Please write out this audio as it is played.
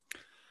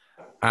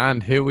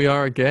And here we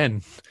are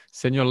again.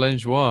 Senor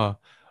Lenjois,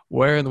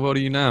 where in the world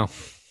are you now?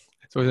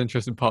 It's always an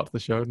interesting part of the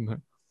show, isn't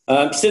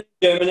it? Still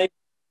in Germany.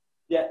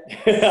 Yeah,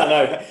 I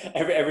know.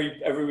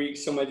 Every week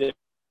somewhere different.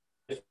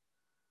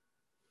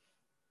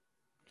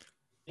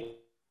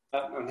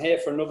 I'm here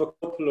for another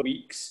couple of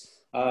weeks.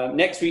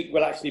 Next week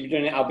we'll actually be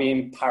doing it. I'll be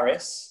in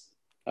Paris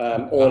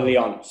or Wow.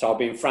 Lyon, so I'll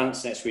be in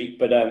France next week,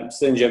 but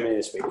still in Germany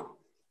this week.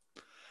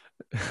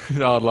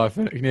 Hard life,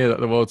 isn't it? You can hear that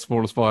the world's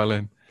smallest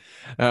violin.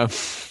 Um,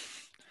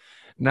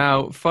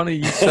 now, funny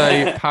you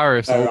say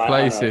Paris of Oh, all right, I know.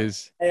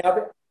 places. Hey,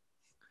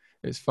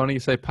 It's funny you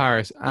say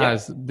Paris, yeah,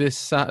 as this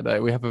Saturday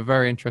we have a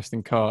very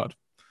interesting card.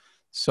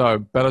 So,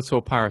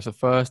 Bellator Paris, the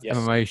first yes,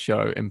 MMA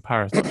show in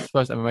Paris, not just the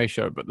first MMA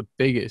show, but the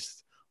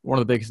biggest, one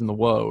of the biggest in the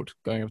world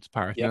going up to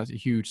Paris. I yeah, mean, that's a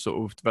huge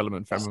sort of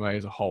development for massive. MMA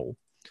as a whole.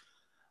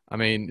 I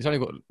mean, it's only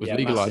was Yeah,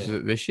 legalized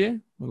massive. this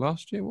year or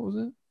last year? What was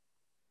it?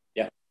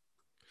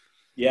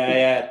 Yeah,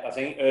 yeah. I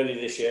think early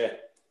this year.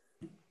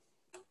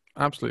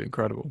 Absolutely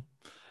incredible.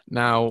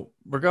 Now,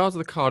 regards to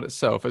the card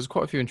itself, there's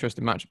quite a few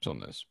interesting matchups on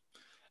this.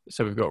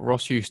 So we've got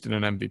Ross Houston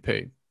and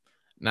MVP.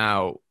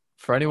 Now,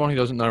 for anyone who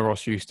doesn't know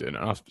Ross Houston,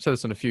 and I've said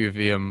this on a few of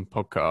the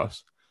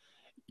podcasts,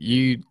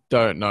 you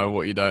don't know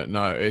what you don't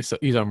know.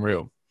 He's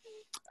unreal.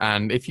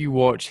 And if you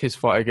watch his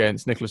fight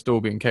against Nicholas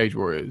Dalby in Cage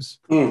Warriors,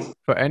 Mm.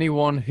 for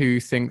anyone who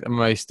thinks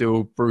MMA is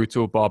still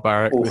brutal,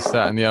 barbaric, this,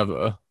 that, and the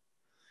other,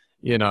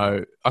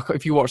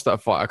 if you watch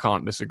that fight, I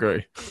can't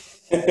disagree.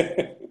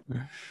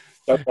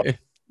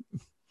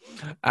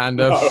 And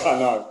No, I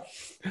know.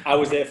 I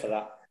was there for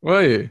that.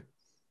 were you?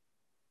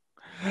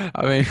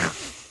 I mean,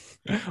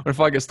 if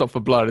I get stopped for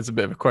blood, it's a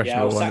bit of a Yeah, I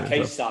questionable was one. sat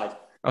cage side.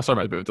 Oh, sorry,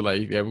 about a bit of delay.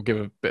 Yeah, we'll give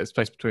a bit of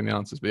space between the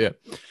answers. But yeah,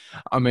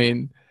 I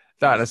mean,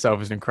 that in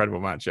itself is an incredible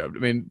matchup. I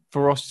mean,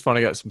 for Ross to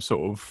finally get some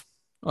sort of,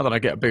 I don't know,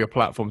 get a bigger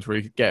platform to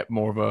really get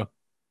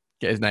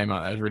his name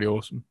out there is really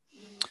awesome.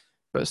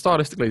 But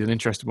stylistically, it's an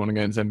interesting one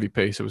against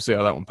MVP, so we'll see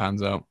how that one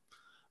pans out.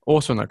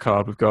 Also on that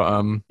card, we've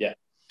got Yeah.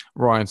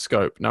 Ryan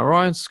Scope. Now,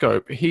 Ryan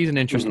Scope, he's an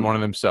interesting one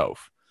in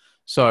himself.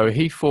 So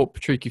he fought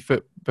Patricky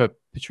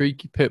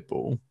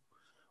Pitbull,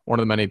 one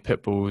of the many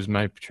Pitbulls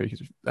made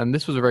Patricky. And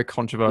this was a very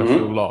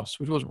controversial loss,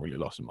 which wasn't really a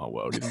loss in my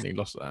world. He didn't need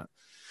loss of that.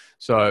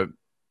 So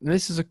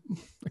this is a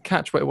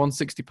catch weight at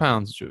 160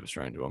 pounds, which is a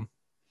strange one.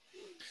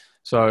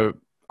 So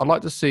I'd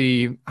like to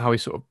see how he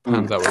sort of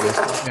pans out with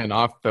this. And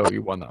I felt he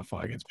won that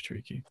fight against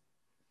Patricky.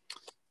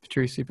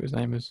 Patrici, but his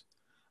name is.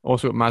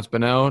 Also got Mads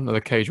Bennell,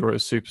 another Cage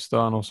Warriors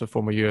superstar, and also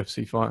former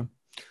UFC fighter.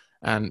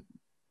 And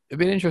it'd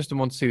be an interesting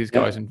one to see these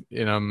guys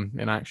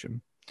in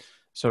action.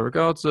 So,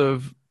 regards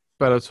of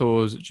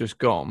Bellator's just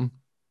gone,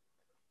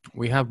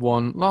 we had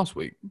one last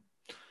week.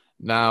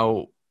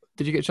 Now,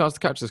 did you get a chance to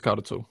catch this card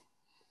at all?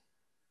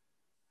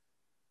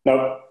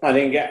 No, I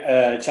didn't get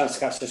a chance to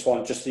catch this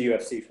one, just the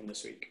UFC from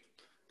this week.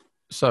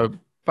 So,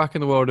 back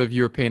in the world of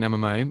European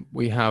MMA,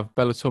 we have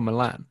Bellator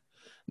Milan.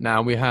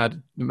 Now, we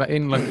had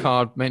in the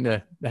card,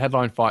 the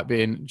headline fight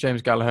being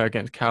James Gallagher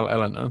against Cal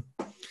Elena.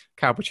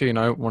 Cal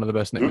Pacino, one of the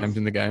best nicknames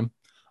in the game.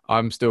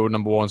 I'm still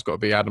number one's got to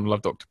be Adam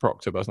Love Dr.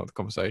 Proctor, but that's not the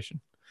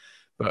conversation.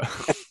 But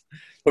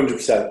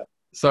 100%.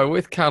 So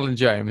with Cal and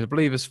James, I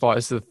believe this fight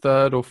is the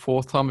third or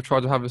fourth time I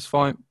tried to have this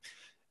fight.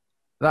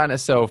 That in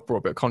itself brought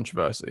a bit of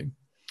controversy.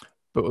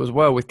 But as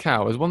well with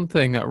Cal, there's one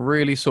thing that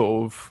really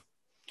sort of,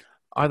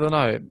 I don't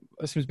know,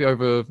 it seems to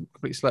be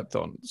completely slept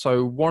on.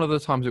 So one of the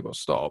times it got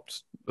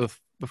stopped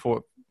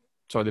before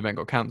the event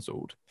got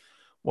cancelled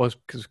was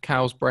because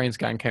Cal's brain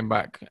scan came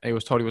back and he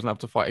was told he wasn't able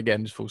to fight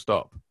again, just full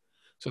stop.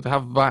 So to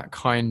have that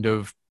kind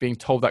of, being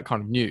told that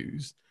kind of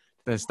news,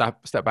 then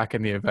step back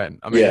in the event.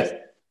 I mean,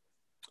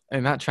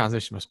 and that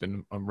transition must have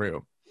been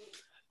unreal.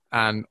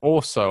 And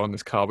also on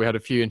this card, we had a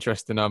few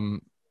interesting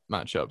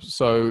matchups.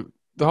 So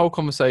the whole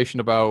conversation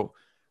about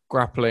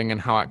grappling and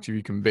how active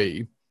you can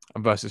be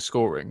versus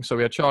scoring. So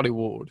we had Charlie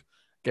Ward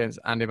against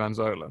Andy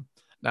Manzola.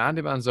 Now,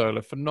 Andy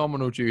Manzola,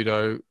 phenomenal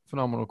judo,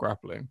 phenomenal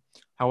grappling.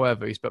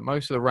 However, he spent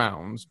most of the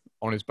rounds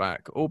on his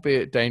back,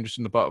 albeit dangerous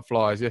in the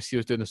butterflies. Yes, he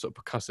was doing the sort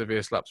of percussive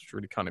ear slaps, which was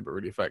really cunning but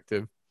really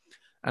effective.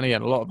 And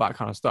again, a lot of that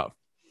kind of stuff.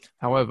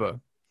 However,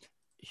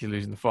 he's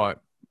losing the fight,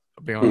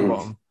 being on the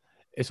bottom.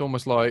 It's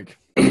almost like,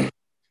 I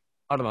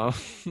don't know,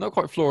 not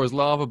quite floor is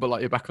lava, but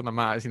like you're back on the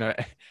mat.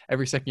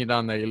 Every second you're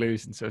down there, you're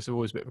losing. So it's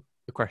always a bit of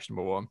a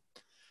questionable one.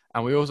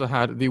 And we also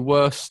had the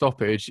worst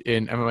stoppage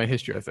in MMA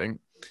history, I think.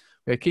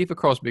 We had Kiefer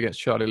Crosby against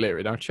Charlie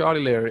Leary. Now,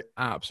 Charlie Leary,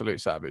 absolute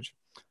savage.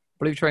 I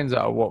believe he trains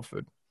out of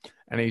Watford.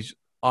 And he's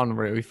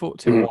unreal. He fought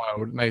Tim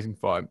Wild, amazing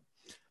fight.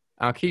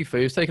 Now, Kiefer,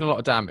 he was taking a lot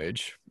of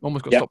damage,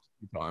 almost got stopped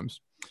a few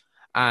times.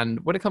 And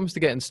when it comes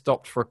to getting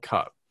stopped for a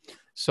cut,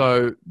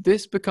 so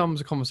this becomes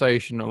a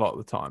conversation a lot of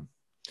the time.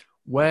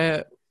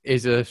 Where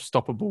is a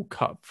stoppable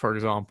cut, for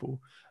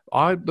example?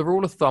 The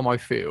rule of thumb, I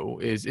feel,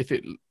 is if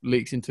it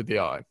leaks into the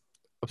eye,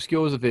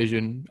 obscures the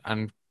vision,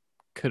 and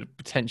could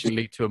potentially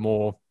lead to a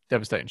more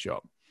devastating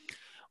shot.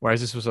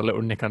 Whereas this was a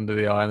little nick under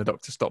the eye and the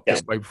doctor stopped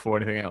it way before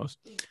anything else,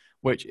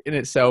 which in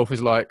itself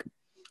is like,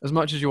 as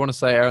much as you want to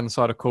say err on the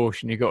side of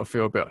caution, you got to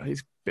feel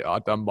it's a bit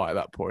hard done by at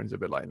that point. It's a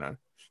bit like,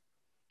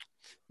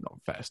 not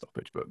fair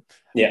stoppage, but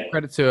Yeah.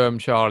 credit to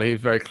Charlie. He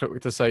was very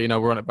quick to say,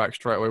 we're on it back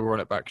straight away. We're on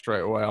it back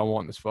straight away. I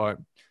want this fight.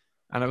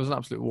 And it was an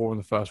absolute war in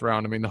the first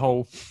round. I mean,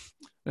 I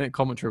think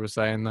commentary was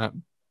saying that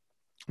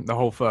the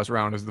whole first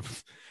round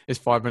is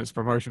 5 minutes of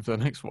promotion for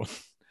the next one.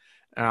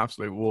 An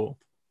absolute war.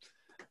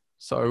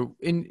 So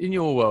in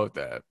your world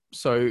there,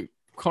 so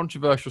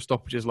controversial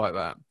stoppages like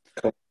that,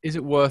 Cool. Is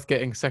it worth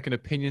getting second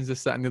opinions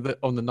this, that, and the other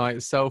on the night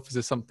itself? Is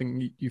there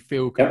something you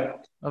feel could,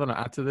 I don't know,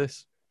 add to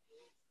this?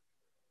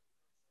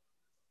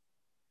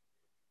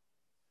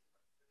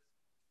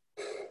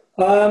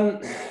 I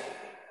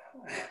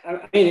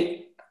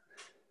mean,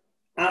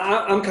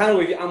 I'm kind of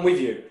with you. I'm with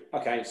you.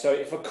 Okay, so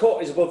if a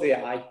cut is above the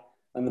eye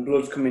and the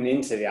blood's coming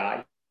into the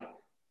eye,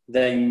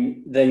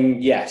 then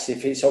yes.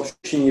 If it's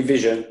obstructing your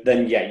vision,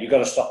 then yeah, you got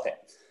to stop it.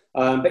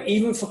 But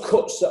even for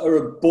cuts that are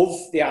above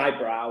the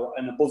eyebrow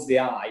and above the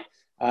eye,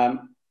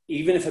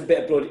 even if a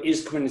bit of blood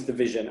is coming into the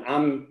vision,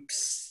 I'm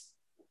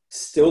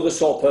still the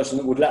sort of person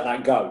that would let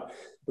that go,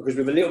 because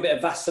with a little bit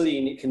of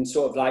Vaseline, it can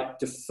sort of like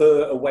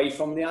defer away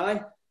from the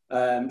eye.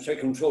 So it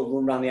can sort of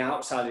run around the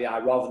outside of the eye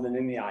rather than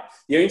in the eye.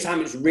 The only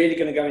time it's really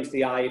going to go into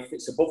the eye, if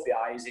it's above the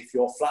eye, is if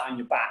you're flat on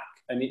your back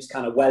and it's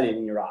kind of welling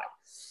in your eye.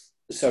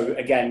 So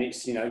again,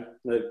 it's,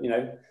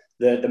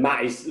 the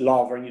mat is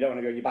lava and you don't want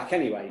to go on your back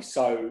anyway.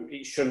 So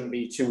it shouldn't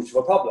be too much of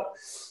a problem.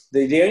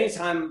 The only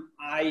time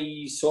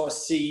I sort of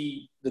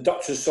see the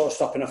doctors sort of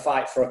stopping a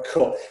fight for a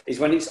cut is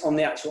when it's on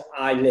the actual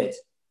eyelid.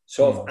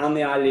 Sort of on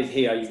the eyelid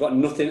here, you've got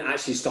nothing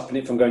actually stopping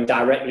it from going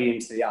directly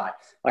into the eye.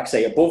 Like I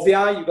say, above the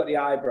eye, you've got the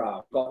eyebrow.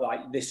 You've got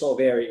like this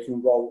sort of area, it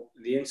can roll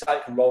the inside,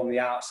 it can roll on the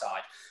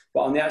outside.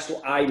 But on the actual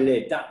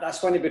eyelid,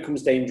 that's when it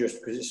becomes dangerous,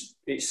 because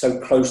it's so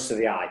close to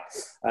the eye.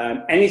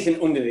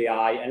 Anything under the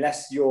eye,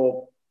 unless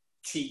your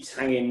cheeks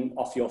hanging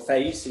off your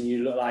face and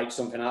you look like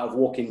something out of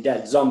Walking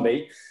Dead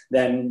zombie,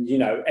 then,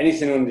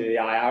 anything under the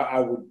eye, I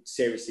would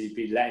seriously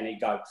be letting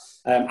it go.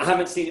 I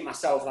haven't seen it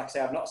myself. Like I say,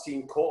 I've not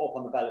seen Caught Up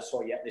on the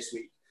Bellator yet this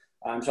week.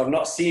 So I've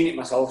not seen it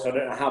myself, so I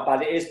don't know how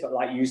bad it is. But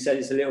like you said,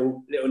 it's a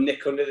little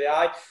nick under the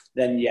eye.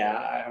 Then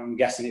yeah, I'm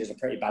guessing it was a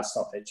pretty bad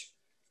stoppage.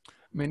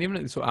 I mean, even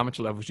at the sort of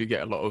amateur levels, you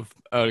get a lot of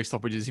early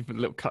stoppages, even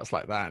little cuts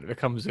like that. It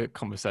becomes a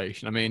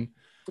conversation. I mean,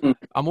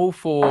 I'm all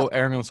for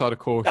erring on the side of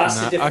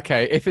caution.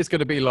 Okay, if it's going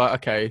to be like,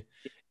 okay,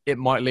 it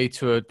might lead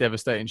to a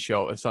devastating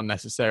shot, it's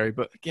unnecessary.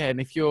 But again,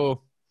 if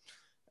you're,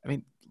 I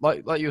mean,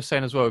 like you were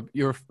saying as well,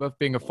 you're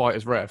being a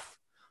fighter's ref.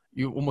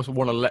 You almost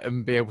want to let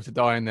them be able to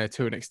die in there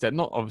to an extent,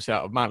 not obviously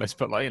out of malice,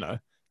 but like,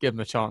 give them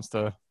a chance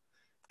to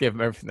give them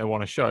everything they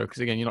want to show. Because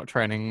again, you're not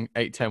training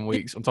 8-10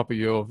 weeks on top of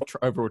your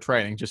overall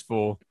training just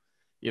for,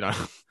 a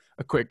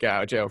quick get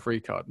out of jail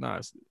free card. No,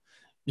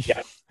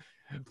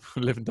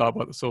 live and die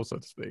by the sword, so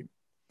to speak.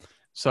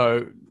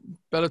 So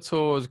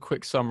Bellator was a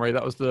quick summary.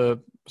 That was the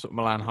sort of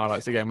Milan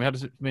highlights. Again, we had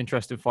some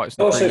interesting fights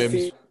in the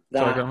prelims.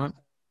 Sorry, go on, mate.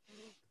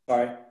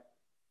 Sorry.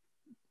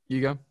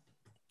 You go.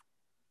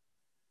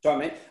 Sorry,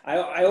 mate.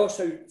 I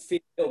also feel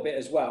a little bit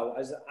as well,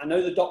 as I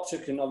know the doctor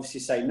can obviously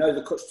say, no,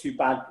 the cut's too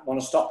bad, want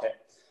to stop it.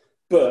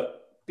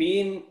 But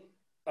being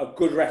a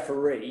good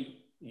referee,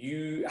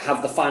 you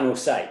have the final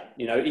say.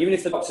 Even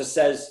if the doctor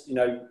says,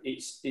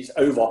 it's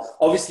over,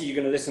 obviously you're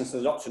going to listen to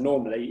the doctor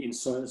normally in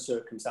certain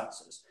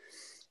circumstances.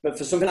 But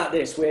for something like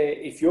this, where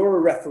if you're a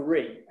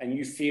referee and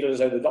you feel as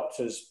though the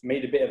doctor's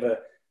made a bit of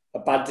a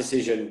bad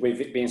decision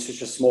with it being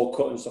such a small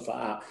cut and stuff like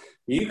that,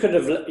 you could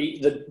have,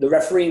 the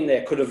referee in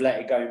there could have let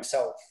it go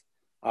himself.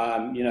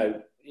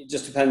 It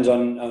just depends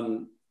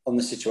on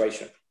the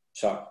situation.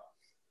 So.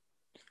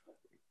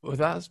 Well,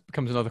 that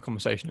becomes another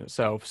conversation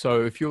itself.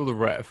 So if you're the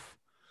ref,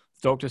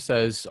 the doctor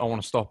says, I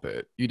want to stop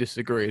it, you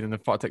disagree, then the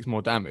fight takes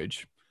more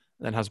damage,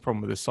 and then has a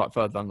problem with this site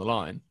further down the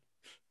line.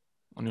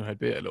 On your head,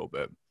 be it a little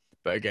bit.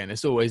 But again,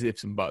 it's always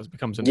ifs and buts. It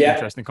becomes an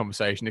interesting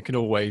conversation. It can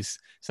always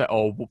say,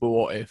 oh, but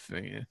what if?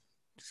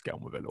 Just get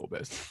on with it a little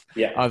bit.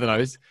 Yeah. I don't know.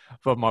 It's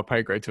above my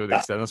pay grade to an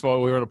extent. That's why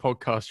we're on a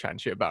podcast chatting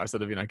shit about it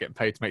instead of, getting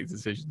paid to make the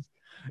decisions.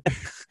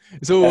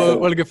 It's all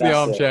well and good for the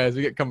armchairs.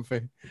 We get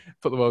comfy,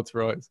 put the world to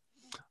rights.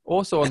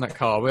 Also on that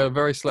card, we had a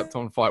very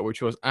slept-on fight,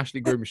 which was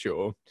Ashley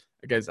Grimshaw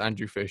against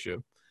Andrew Fisher.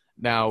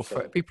 Now,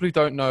 for people who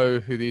don't know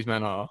who these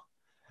men are,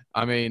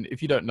 I mean,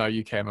 if you don't know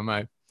UK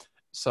MMA,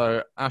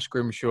 so Ash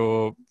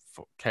Grimshaw,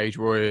 Cage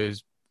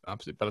Warriors,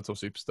 absolute Bellator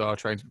superstar,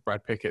 trains with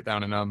Brad Pickett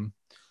down in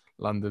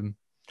London.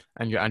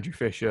 And you're Andrew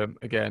Fisher,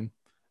 again,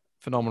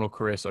 phenomenal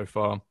career so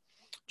far.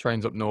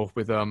 Trains up north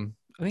with, I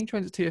think he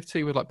trains at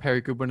TFT with like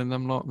Perry Goodwin and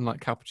them lot, and like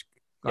Cal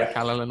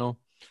Eleanor.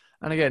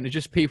 And again, it's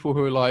just people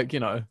who are like,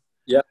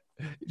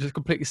 just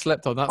completely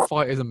slept on. That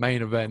fight is a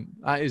main event.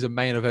 That is a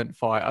main event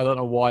fight. I don't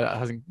know why that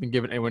hasn't been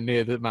given anywhere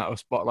near the amount of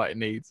spotlight it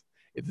needs.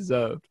 It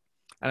deserved.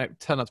 And it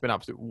turned out to be an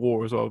absolute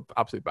war as well,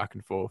 absolute back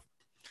and forth,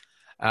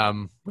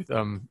 with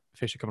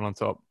Fisher coming on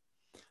top.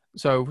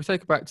 So if we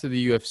take it back to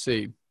the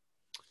UFC.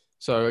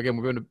 So again,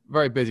 we've been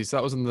very busy. So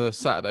that was on the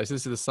Saturday. So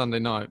this is the Sunday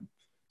night.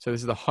 So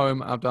this is the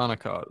home Aldana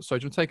card. So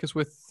do you want to take us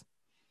with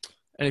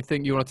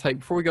anything you want to take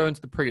before we go into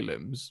the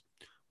prelims?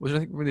 Was there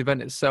anything from the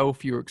event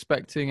itself you were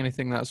expecting?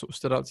 Anything that sort of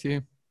stood out to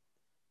you?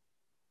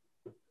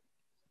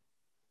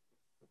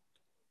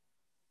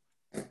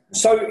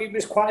 So it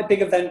was quite a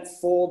big event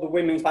for the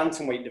women's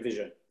bantamweight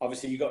division.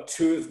 Obviously, you got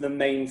two of the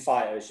main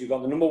fighters. You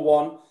got the number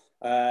one,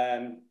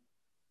 Jermaine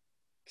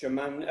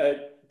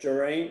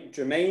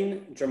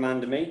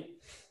Dramandamy,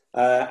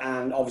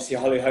 and obviously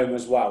Holly Holm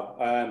as well.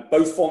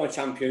 Both former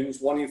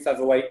champions, one in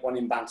featherweight, one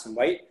in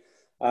bantamweight,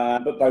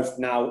 but both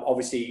now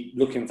obviously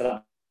looking for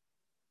that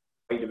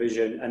weight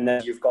division. And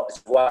then you've got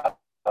as well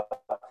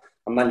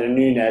Amanda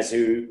Nunes,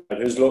 who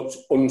has looked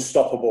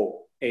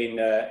unstoppable in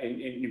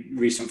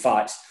recent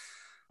fights.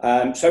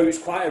 So it was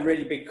quite a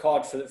really big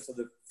card for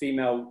the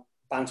female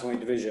bantamweight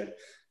division.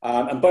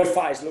 And both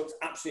fighters looked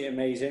absolutely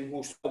amazing.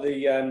 We'll start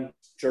the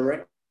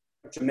Jermaine,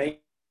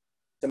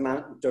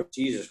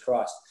 Jesus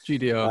Christ.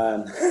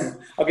 GDR.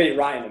 I'll get it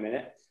right in a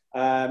minute.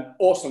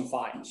 Awesome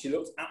fight. She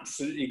looked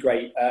absolutely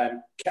great.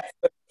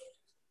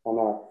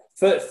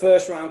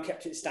 First round,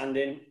 kept it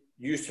standing,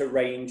 used her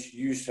range,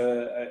 used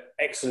her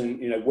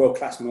excellent,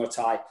 world-class Muay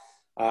Thai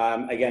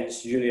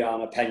against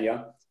Juliana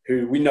Pena,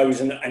 who we know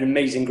is an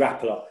amazing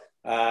grappler.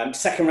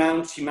 Second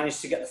round, she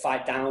managed to get the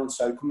fight down.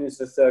 So coming into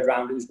the third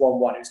round, it was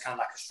 1-1. It was kind of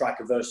like a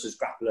striker versus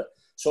grappler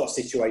sort of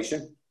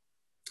situation.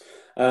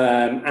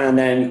 And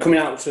then coming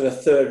out to the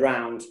third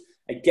round,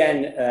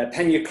 again,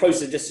 Pena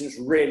closed the distance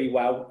really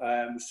well,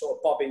 sort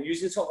of bobbing,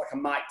 using sort of like a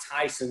Mike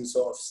Tyson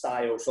sort of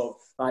style, sort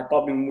of like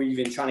bobbing and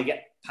weaving, trying to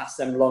get past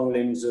them long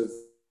limbs of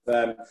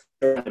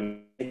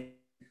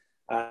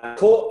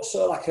caught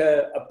sort of like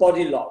a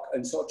body lock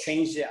and sort of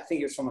changed it. I think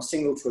it was from a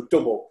single to a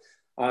double.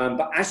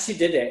 But as she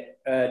did it,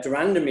 de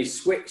Randamie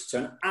switched to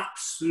an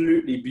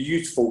absolutely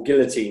beautiful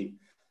guillotine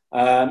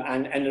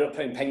and ended up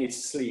putting Pena to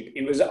sleep.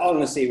 It was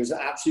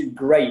absolutely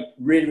great,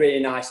 really, really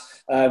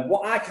nice.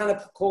 What I kind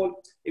of called,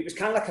 it was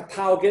kind of like a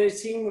power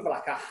guillotine with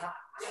like a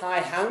high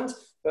hand,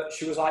 but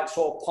she was like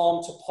sort of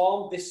palm to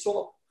palm, this sort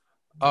of.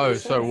 Oh,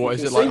 so what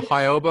is it, like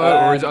high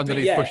elbow or is it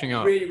underneath pushing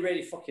up? Really,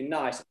 really fucking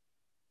nice.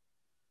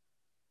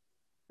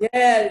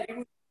 Yeah,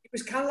 it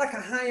was kind of like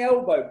a high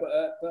elbow, but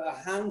her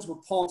hands were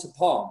palm to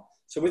palm.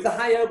 So with the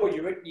high elbow,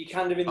 you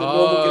kind of in the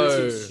normal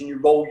guillotine position,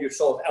 you roll your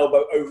sort of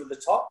elbow over the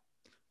top.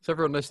 So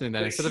everyone listening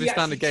then, instead of your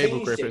standard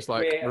gable grip, it's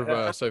like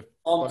reverse, so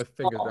both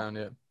fingers down,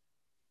 yeah.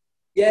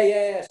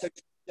 Yeah. So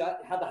she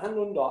had the hand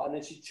under, and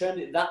then she turned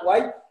it that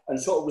way, and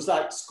sort of was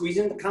like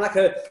squeezing, kind of like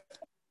a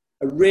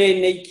rear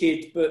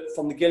naked, but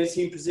from the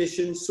guillotine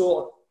position,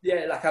 sort of,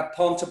 yeah, like a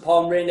palm to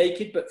palm rear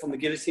naked, but from the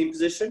guillotine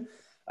position.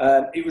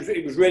 It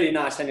was really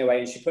nice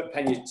anyway, and she put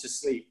Pena to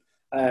sleep.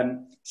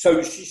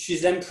 So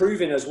she's then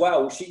proving as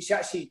well. She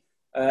actually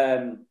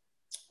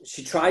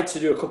she tried to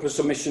do a couple of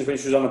submissions when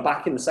she was on her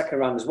back in the second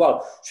round as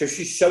well. So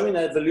she's showing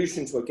an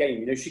evolution to her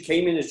game. She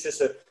came in as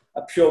just a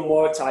pure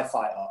Muay Thai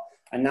fighter,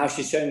 and now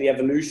she's showing the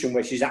evolution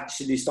where she's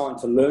actually starting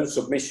to learn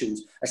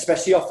submissions,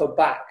 especially off her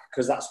back,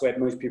 because that's where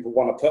most people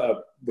want to put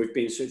her with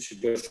being such a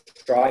good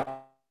striker.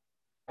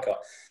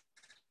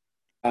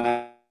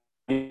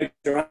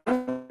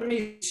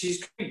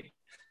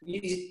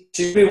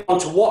 She's really one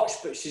to watch,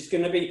 but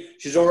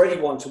she's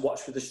already one to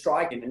watch for the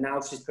striking, and now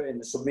she's putting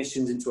the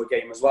submissions into a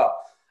game as well.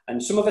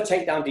 And some of her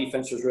takedown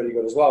defense was really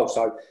good as well.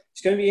 So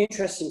it's going to be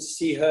interesting to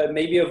see her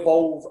maybe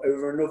evolve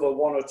over another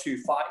one or two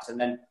fights, and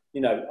then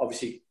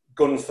obviously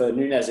gun for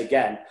Nunes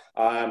again.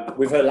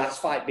 With her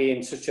last fight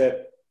being such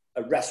a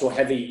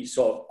wrestle-heavy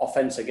sort of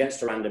offense against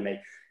de Randamie,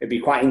 it'd be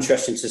quite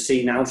interesting to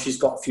see now she's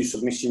got a few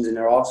submissions in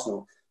her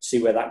arsenal,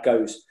 see where that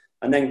goes.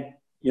 And then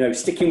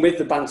sticking with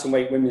the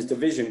bantamweight women's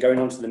division, going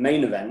on to the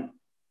main event,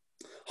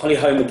 Holly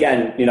Holm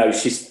again,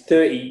 she's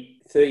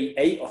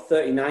 38 or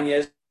 39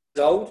 years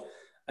old.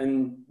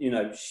 And,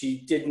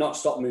 she did not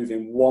stop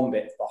moving one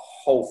bit the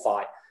whole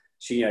fight.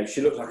 She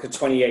looked like a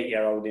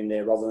 28-year-old in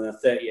there rather than a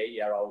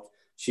 38-year-old.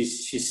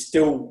 She's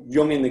still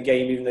young in the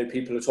game, even though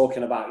people are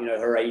talking about,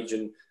 her age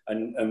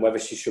and whether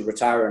she should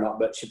retire or not.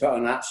 But she put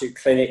on an absolute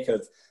clinic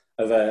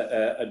of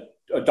a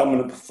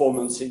dominant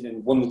performance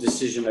and won the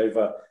decision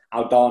over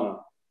Aldana.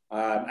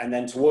 And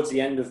then towards the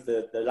end of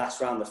the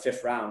last round, the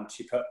fifth round,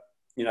 she put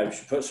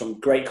some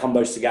great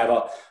combos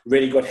together,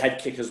 really good head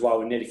kick as well,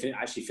 and nearly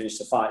actually finished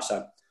the fight.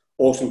 So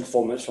awesome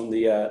performance from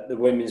the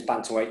women's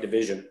bantamweight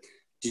division.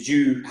 Did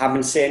you happen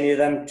to see any of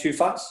them two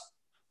fights?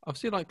 I've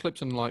seen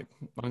clips on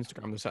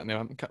Instagram this and I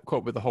haven't caught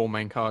up with the whole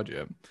main card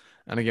yet.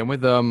 And again,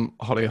 with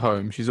Holly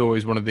Holm, she's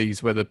always one of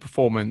these where the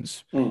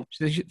performance,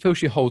 she feels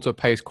she holds her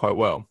pace quite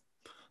well,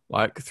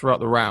 throughout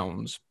the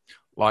rounds.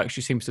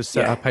 She seems to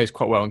set her pace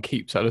quite well and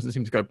keeps her. Doesn't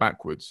seem to go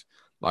backwards.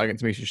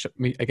 Against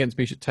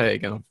Miesha Tate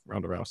again,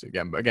 Ronda Rousey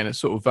again. But again, it's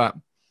sort of that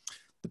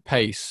the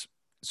pace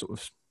sort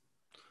of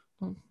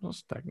not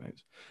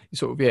stagnates.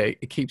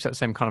 It keeps that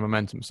same kind of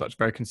momentum. So it's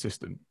very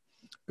consistent.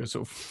 It's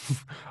sort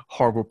of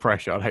horrible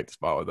pressure. I'd hate to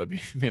spar with. That'd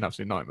be an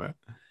absolute nightmare.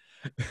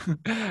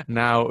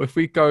 Now, if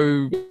we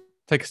go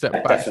take a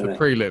step back to the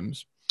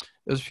prelims,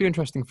 there's a few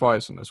interesting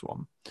fights on this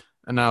one.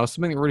 And now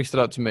something that really stood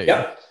out to me.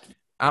 Yeah.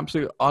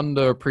 Absolute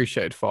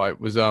underappreciated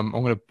fight was I'm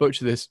going to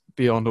butcher this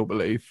beyond all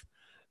belief.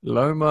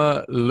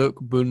 Loma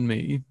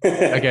Lookboonmee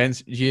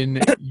against Jin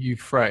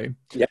Yufrey.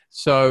 Yeah.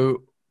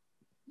 So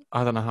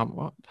I don't know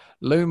what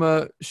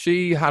Loma.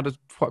 She had a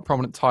quite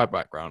prominent Thai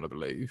background, I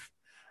believe,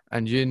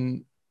 And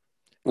Jin,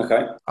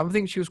 Okay. I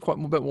think she was quite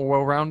a bit more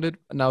well-rounded.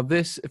 Now,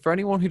 this, for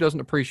anyone who doesn't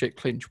appreciate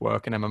clinch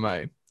work in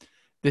MMA,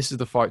 this is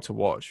the fight to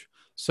watch.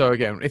 So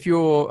again, if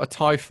you're a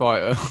Thai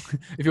fighter,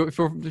 if you're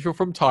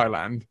from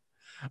Thailand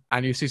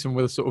and you see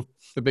someone with sort of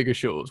the bigger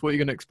shorts, what are you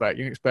going to expect?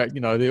 You can expect,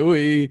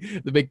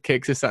 the big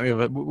kicks, this, that, and the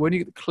other. When you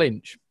get the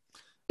clinch,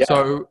 Yeah.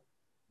 so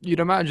you'd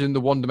imagine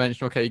the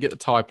one-dimensional. Okay, you get the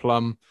Thai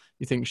plum.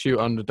 You think shoot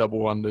under,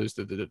 double unders.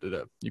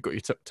 You've got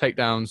your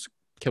takedowns,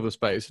 kill the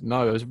space.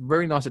 No, it was a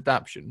very nice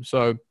adaptation.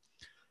 So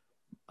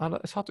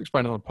it's hard to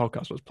explain on the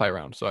podcast. Let's play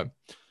around. So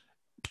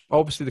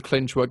obviously the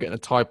clinch work, getting the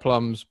Thai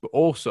plums, but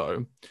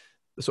also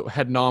the sort of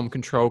head and arm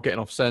control, getting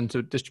off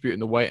center, distributing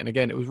the weight. And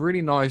again, it was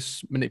really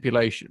nice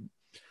manipulation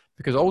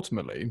because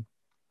ultimately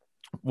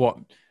what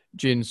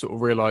Jin sort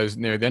of realized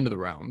near the end of the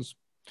rounds,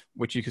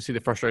 which you could see the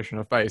frustration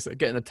on her face, that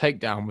getting the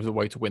takedown was a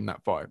way to win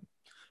that fight.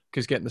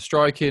 Because getting the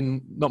strike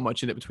in, not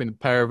much in it between the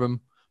pair of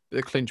them, but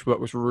the clinch work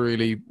was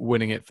really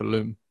winning it for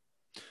Loom.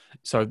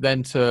 So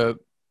then it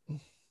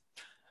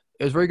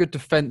was very good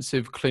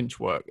defensive clinch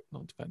work.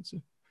 Not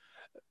defensive.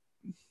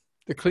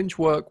 The clinch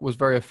work was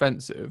very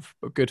offensive,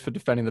 but good for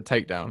defending the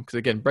takedown. Because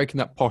again, breaking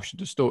that posture,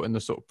 distorting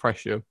the sort of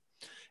pressure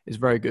is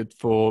very good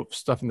for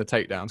stuffing the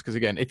takedowns. Because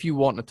again, if you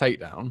want a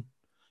takedown,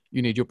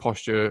 you need your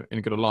posture in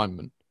a good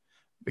alignment.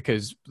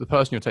 Because the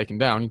person you're taking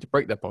down, you need to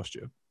break their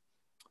posture.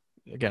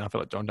 Again, I feel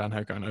like John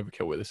Danho going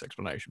overkill with this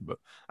explanation, but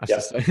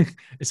that's to say,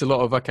 it's a lot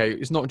of, okay,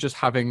 it's not just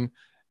trying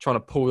to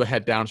pull the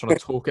head down, trying to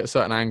talk at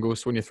certain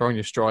angles. So when you're throwing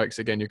your strikes,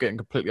 again, you're getting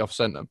completely off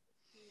center.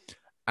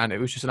 And it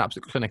was just an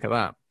absolute clinic of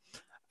that.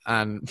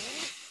 And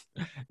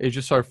it's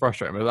just so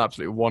frustrating. It was an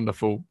absolutely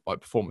wonderful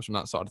performance from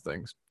that side of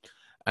things.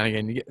 And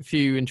again, you get a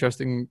few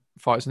interesting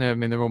fights in here. I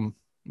mean, they're all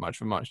much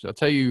for much. I'll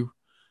tell you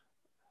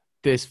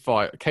this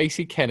fight,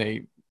 Casey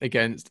Kenny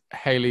against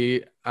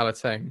Haley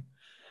Alateng.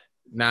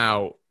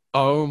 Now,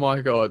 oh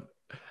my God,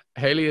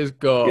 Haley has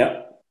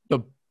got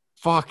the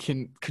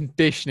fucking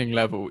conditioning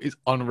level is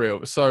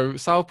unreal. So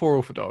Southpaw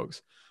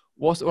Orthodox.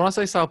 When I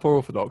say Southpaw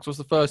Orthodox, what's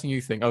the first thing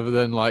you think other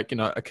than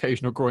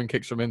occasional groin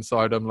kicks from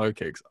inside low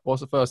kicks?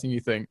 What's the first thing you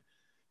think?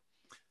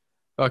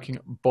 Fucking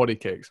body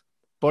kicks.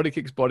 Body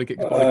kicks, body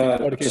kicks, body kicks,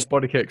 body kicks,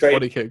 body kicks,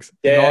 body kicks.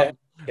 Yeah.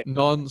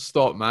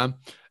 Non-stop, man.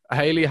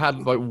 Haley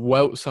had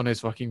welts on his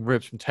fucking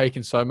ribs from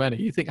taking so many.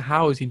 You think,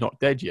 how is he not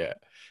dead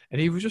yet?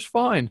 And he was just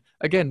fine.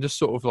 Again, just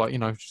sort of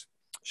just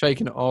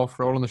shaking it off,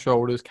 rolling the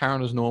shoulders,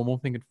 carrying as normal,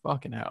 thinking,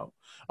 fucking hell.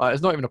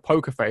 It's not even a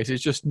poker face.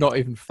 It's just not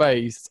even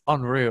phased. It's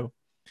unreal.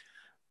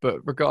 But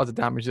regardless of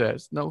damage there,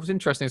 what's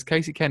interesting is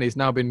Casey Kenny has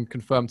now been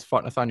confirmed to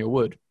fight Nathaniel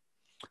Wood.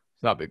 So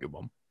that'd be a good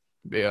one.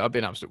 Yeah, that'd be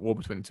an absolute war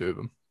between the two of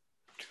them.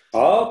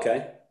 Oh,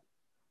 okay.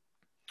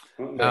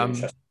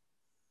 Interesting.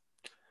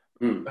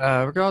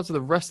 Regards to the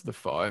rest of the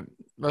fight,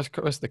 rest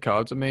of the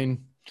cards, I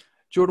mean,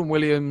 Jordan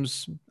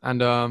Williams and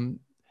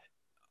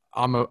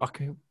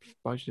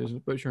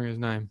butchering his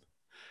name.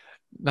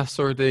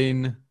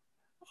 Nasruddin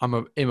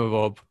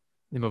Imavov,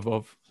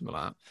 something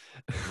like that.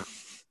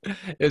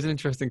 It was an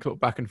interesting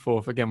back and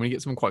forth. Again, when you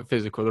get someone quite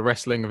physical, the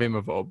wrestling of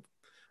Imavov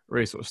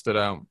really sort of stood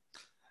out.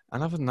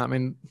 And other than that, I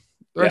mean,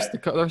 the rest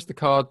of the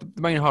card,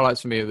 the main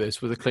highlights for me of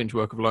this was the clinch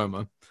work of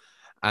Loma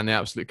and the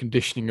absolute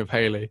conditioning of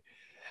Haley.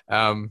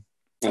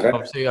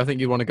 Obviously, I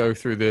think you want to go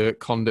through the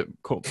Condit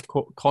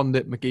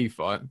McGee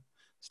fight.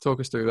 So talk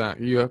us through that.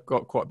 You have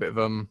got quite a bit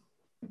of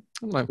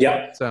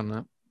say on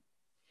that.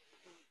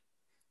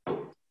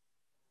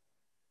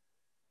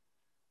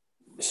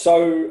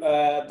 So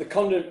the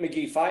Condit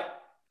McGee fight,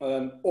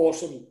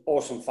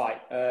 awesome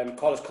fight.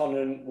 Carlos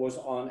Condit was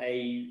on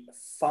a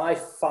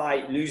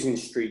 5-fight losing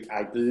streak,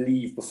 I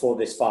believe, before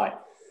this fight.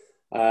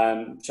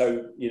 And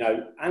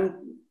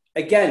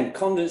again,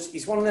 Condit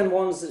is one of them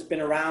ones that's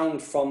been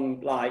around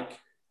from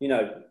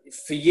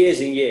for years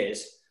and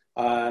years.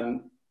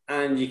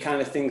 And you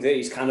kind of think that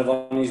he's kind of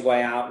on his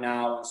way out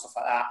now and stuff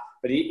like that.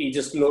 But he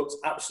just looked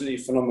absolutely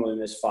phenomenal in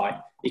this fight.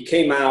 He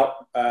came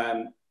out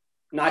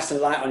nice and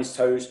light on his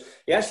toes.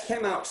 He actually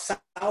came out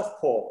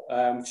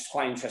southpaw, which is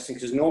quite interesting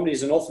because normally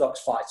he's an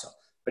orthodox fighter,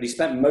 but he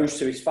spent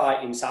most of his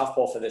fight in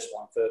southpaw for this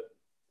one.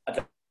 I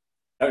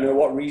don't know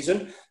what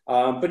reason,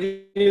 but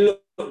he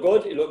looked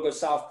good. He looked good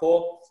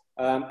southpaw.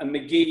 And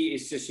McGee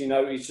is just,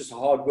 he's just a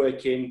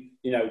hardworking,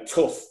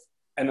 tough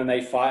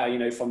MMA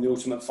fighter, from the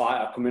Ultimate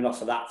Fighter, coming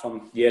off of that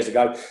from years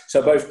ago.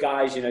 So both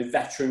guys,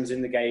 veterans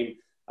in the game.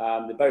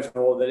 They both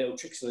know all the little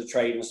tricks of the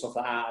trade and stuff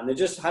like that. And they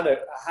just had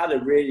a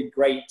really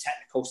great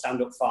technical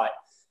stand-up fight.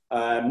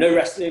 No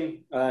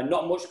wrestling,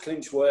 not much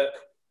clinch work,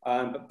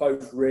 but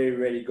both really,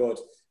 really good.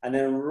 And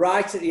then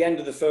right at the end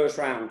of the first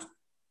round,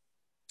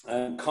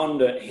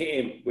 Condit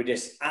hit him with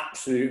this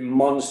absolute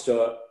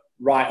monster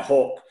right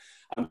hook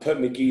and put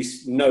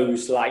McGee's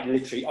nose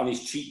literally on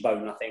his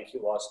cheekbone, I think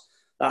it was.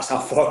 That's how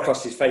far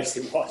across his face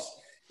it was.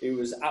 It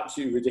was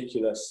absolutely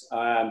ridiculous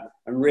and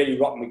really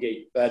rocked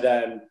McGee.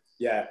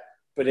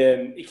 But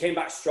he came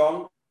back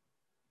strong.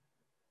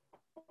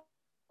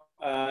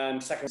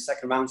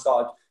 Second round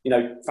started,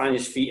 finding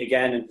his feet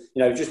again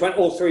and, just went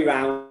all 3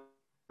 rounds.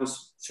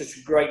 Such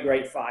a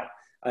great fight.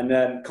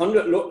 And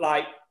Condit looked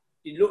like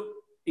he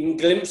in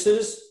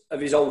glimpses of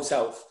his old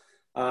self.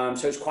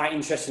 So it's quite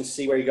interesting to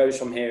see where he goes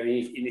from here.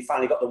 He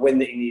finally got the win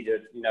that he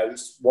needed.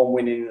 One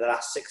win in the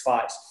last 6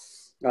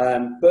 fights.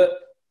 But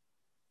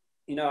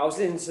I was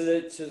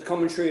listening to the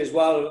commentary as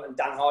well, and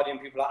Dan Hardy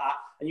and people like that.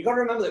 And you got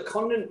to remember that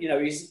Condon,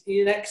 he's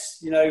an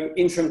ex,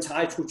 interim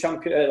title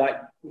champion,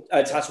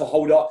 title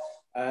holder,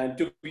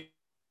 WC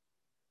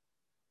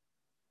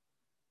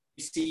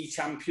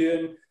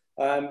champion.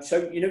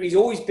 So he's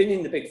always been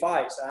in the big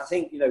fights, and I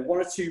think 1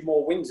 or 2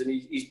 more wins, and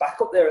he's back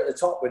up there at the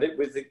top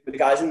with the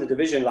guys in the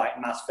division like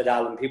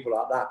Masvidal and people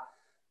like that.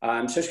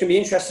 So it's going to be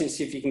interesting to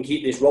see if he can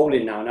keep this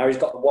rolling now. Now he's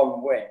got the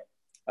 1 win.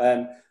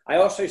 I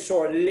also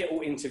saw a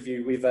little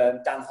interview with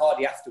Dan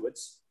Hardy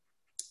afterwards,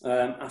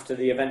 after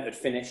the event had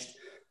finished,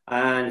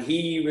 and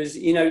he was,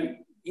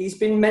 he's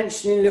been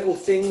mentioning little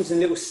things and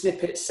little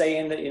snippets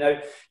saying that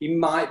he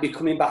might be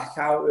coming back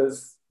out of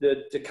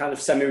the kind of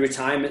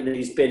semi-retirement that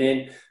he's been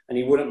in, and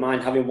he wouldn't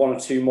mind having 1 or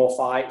 2 more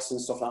fights and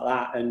stuff like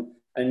that.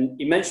 And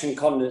he mentioned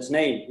Condon's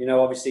name,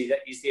 obviously that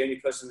he's the only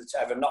person that's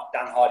ever knocked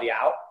Dan Hardy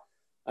out.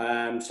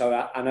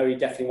 So I know he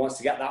definitely wants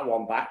to get that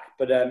one back.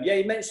 But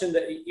he mentioned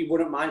that he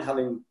wouldn't mind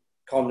having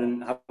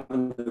Condon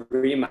having the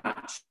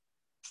rematch.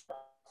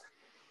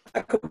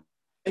 That could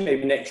be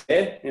maybe next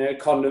year,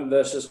 Condon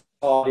versus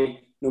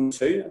Hardy number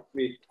 2. That would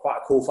be quite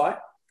a cool fight.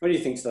 What do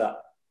you think to that?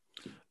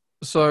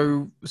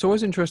 So it's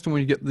always interesting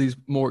when you get these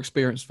more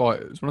experienced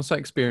fighters. When I say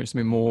experienced, I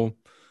mean more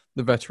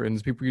the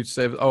veterans, people you'd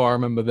say, oh, I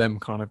remember them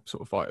kind of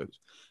sort of fighters.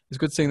 It's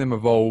good seeing them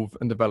evolve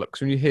and develop.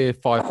 Because when you hear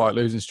 5-fight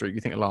losing streak,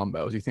 you think alarm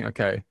bells. You think,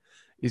 okay,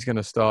 he's going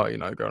to start,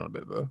 going on a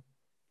bit of a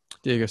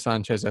Diego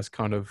Sanchez-esque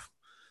kind of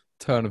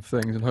turn of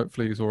things, and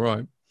hopefully he's all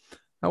right.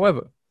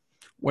 However,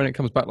 when it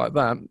comes back like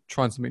that,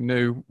 trying something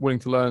new, willing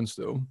to learn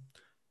still,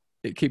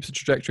 it keeps the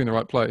trajectory in the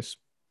right place.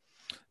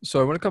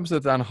 So when it comes to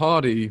the Dan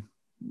Hardy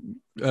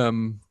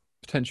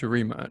potential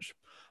rematch,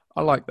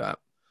 I like that.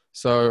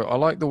 So I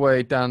like the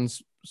way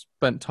Dan's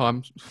spent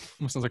time.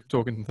 Sounds like I'm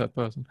talking in third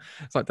person.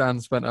 It's like Dan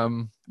spent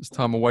his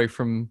time away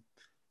from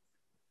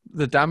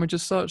the damage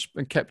as such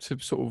and kept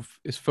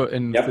his foot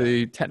in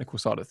the technical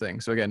side of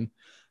things. So again,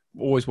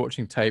 always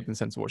watching tape in the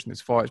sense of watching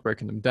these fights,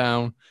 breaking them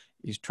down.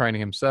 He's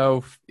training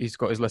himself. He's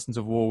got his lessons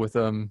of war with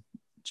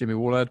Jimmy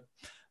Wallhead.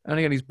 And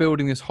again, he's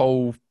building this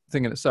whole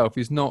thing in itself.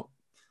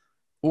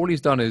 All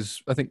he's done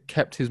is, I think,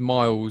 kept his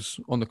miles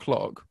on the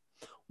clock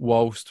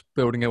whilst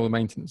building all the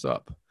maintenance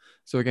up.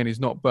 So again,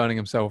 he's not burning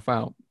himself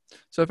out.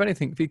 So if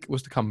anything, if he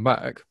was to come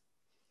back,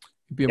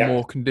 he'd be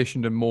more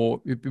conditioned and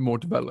he'd be more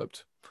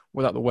developed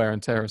without the wear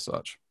and tear as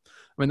such.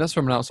 I mean, that's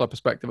from an outside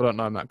perspective. I don't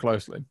know him that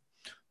closely.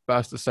 But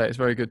as to say, it's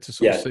very good to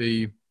sort of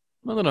see,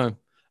 I don't know,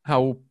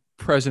 how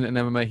present in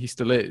MMA he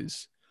still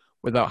is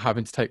without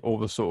having to take all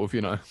the sort of,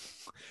 you don't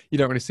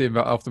really see him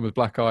that often with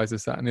black eyes,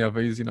 this, that, and the other.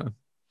 He's,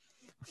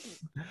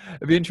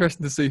 It'd be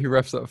interesting to see who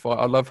refs that fight.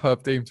 I'd love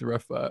Herb Dean to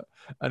ref that.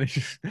 And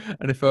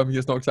if he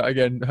gets knocked out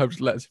again, Herb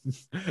just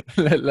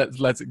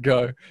lets it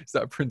go. Is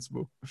that a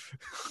principle?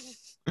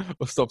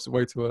 Or stops it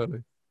way too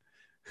early?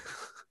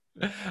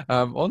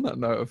 On that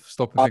note of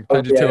stopping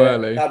things too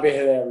early, that'd be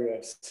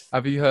hilarious.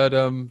 Have you heard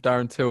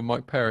Darren Till and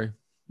Mike Perry,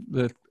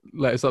 the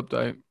latest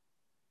update?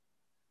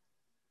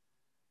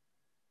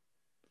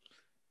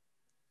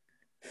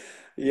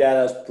 Yeah,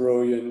 that's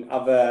brilliant.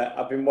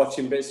 I've been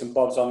watching bits and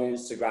bobs on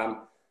Instagram.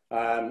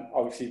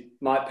 Obviously,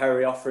 Mike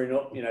Perry offering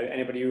up,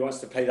 anybody who wants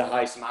to pay the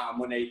highest amount of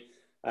money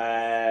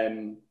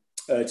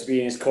to be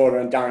in his corner,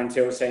 and Darren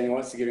Till saying he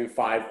wants to give him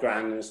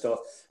 $5,000 and stuff.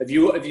 Have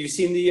you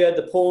seen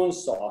the porn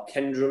star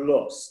Kendra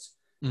Lust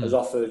has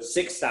offered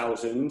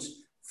 $6,000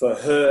 for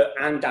her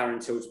and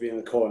Darren Till to be in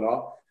the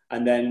corner,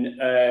 and then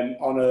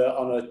on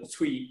a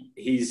tweet,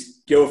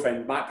 his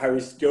girlfriend, Mike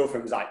Perry's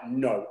girlfriend, was like,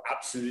 "No,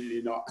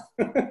 absolutely not."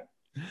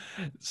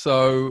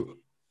 So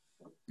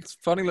it's a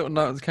funny little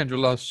note with Kendra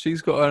Lust.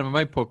 She's got an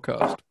MMA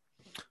podcast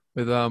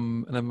with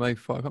an MMA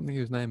fight. I can't think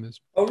whose name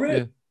is. Oh,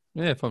 really?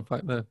 Yeah, fun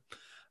fact there.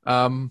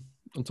 On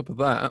top of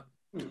that,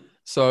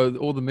 so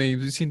all the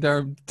memes, you've seen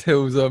Darren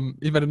Till's,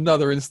 he made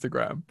another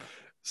Instagram.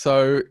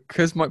 So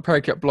because Mike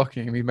Perry kept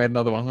blocking him, he made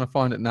another one. I'm going to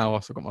find it now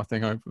whilst I've got my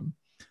thing open.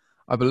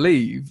 I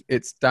believe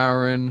it's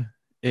Darren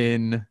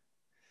in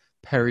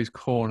Perry's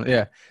corner.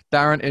 Yeah,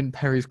 Darren in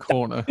Perry's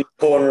corner.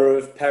 Corner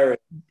of Perry.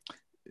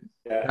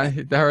 Yeah.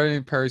 Darren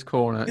in Perry's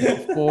corner.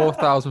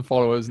 4,000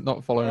 followers,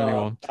 not following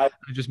anyone.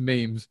 Just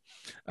memes.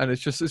 And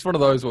it's one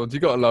of those ones.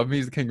 You got to love him.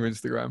 He's the king of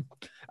Instagram.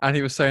 And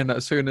he was saying that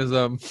as soon as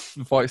the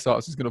fight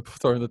starts, he's going to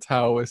throw in the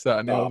towel, this, that,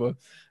 and the other.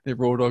 The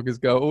Raw Dog is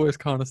go, all this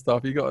kind of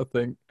stuff. You got to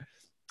think.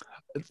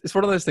 It's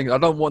one of those things. I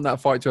don't want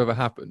that fight to ever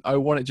happen. I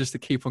want it just to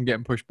keep on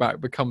getting pushed back,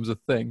 becomes a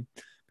thing.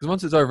 Because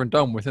once it's over and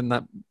done with, then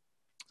that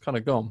kind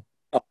of gone.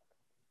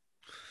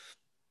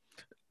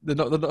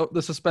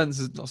 The suspense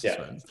is not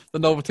suspense. The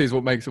novelty is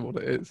what makes it what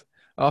it is.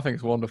 I think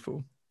it's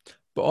wonderful.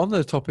 But on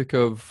the topic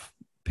of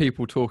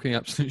people talking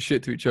absolute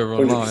shit to each other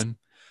online,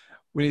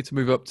 we need to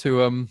move up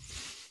to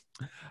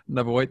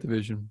another weight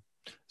division.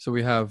 So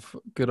we have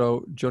good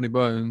old Johnny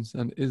Bones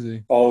and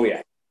Izzy. Oh,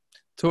 yeah.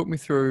 Talk me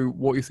through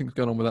what you think's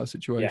going on with that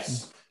situation.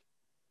 Yes.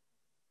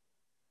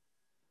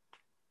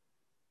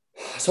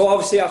 So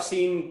obviously I've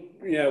seen,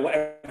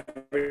 what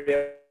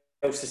everybody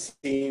else has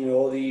seen,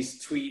 all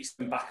these tweets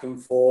and back and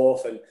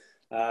forth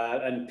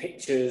and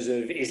pictures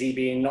of Izzy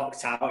being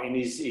knocked out in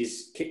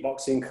his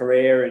kickboxing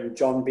career and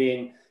John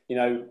being,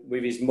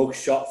 with his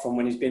mugshot from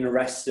when he's been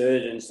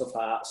arrested and stuff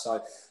like that.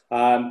 So,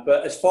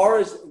 but as far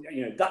as,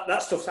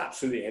 that stuff's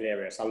absolutely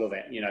hilarious. I love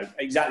it.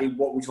 Exactly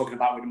what we're talking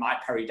about with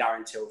Mike Perry,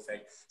 Darren Till thing.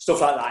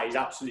 Stuff like that is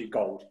absolutely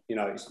gold.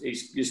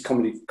 It's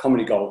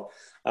comedy gold.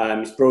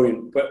 It's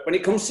brilliant. But when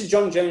it comes to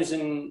John Jones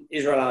and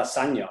Israel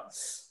Adesanya,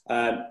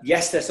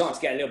 yes, they're starting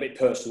to get a little bit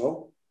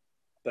personal,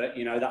 but,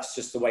 that's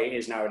just the way it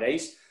is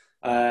nowadays.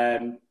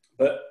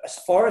 But as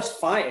far as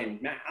fighting,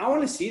 man, I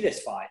want to see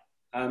this fight.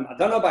 I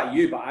don't know about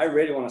you, but I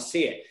really want to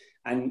see it.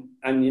 And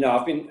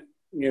I've been,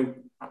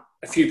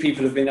 a few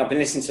people I've been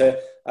listening to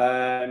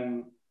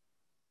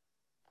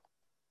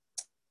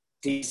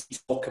DC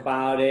talk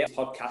about it,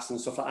 podcasts and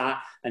stuff like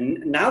that.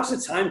 And now's the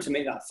time to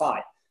make that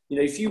fight.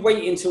 If you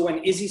wait until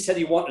when Izzy said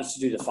he wanted to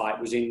do the fight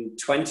was in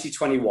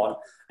 2021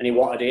 and he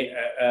wanted it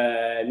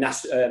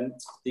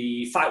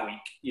the fight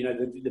week,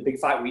 the big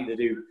fight week they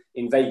do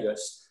in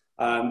Vegas,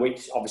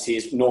 which obviously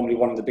is normally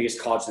one of the biggest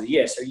cards of the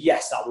year. So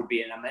yes, that would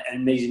be an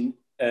amazing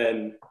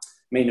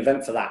main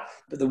event for that.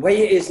 But the way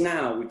it is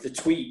now with the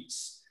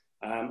tweets,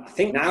 I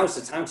think now's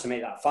the time to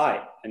make that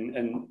fight.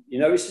 And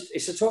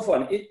it's a tough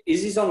one.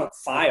 Izzy's on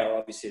fire,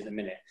 obviously, at the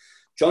minute.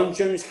 John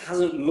Jones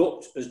hasn't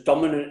looked as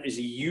dominant as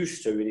he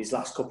used to in his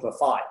last couple of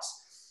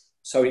fights.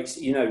 So it's,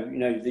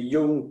 the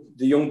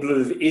young blood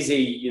of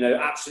Izzy,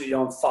 absolutely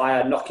on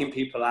fire, knocking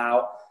people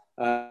out.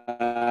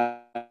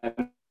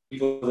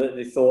 People that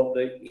they thought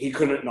that he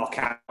couldn't knock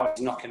out,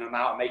 he's knocking them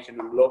out, making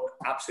them look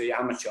absolutely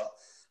amateur.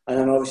 And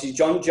then obviously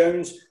John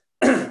Jones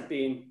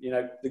being,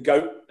 the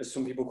GOAT, as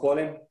some people call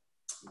him,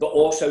 but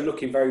also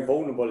looking very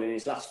vulnerable in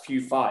his last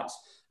few fights,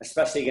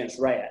 especially against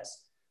Reyes.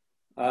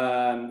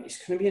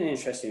 It's going to be an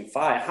interesting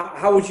fight.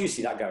 How would you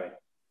see that going?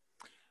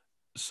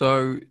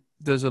 So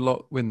there's a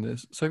lot in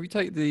this. So if you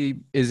take the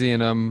Izzy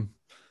and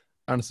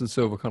Anderson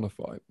Silva kind of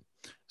fight,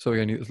 so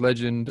again, it's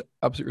legend,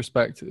 absolutely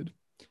respected.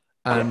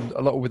 And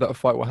a lot with that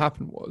fight, what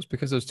happened was,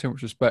 because there's too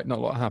much respect, not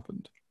a lot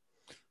happened.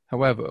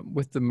 However,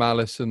 with the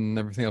malice and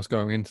everything else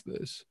going into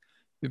this,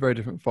 it's a very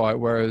different fight.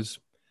 Whereas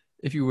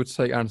if you were to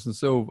take Anderson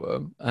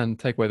Silva and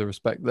take away the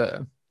respect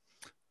there,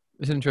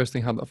 it's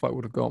interesting how that fight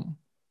would have gone.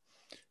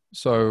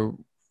 So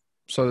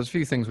there's a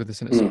few things with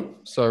this in itself.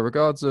 So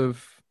regards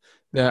of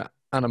their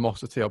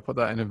animosity, I'll put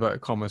that in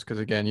inverted commas because,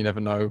 again, you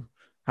never know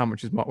how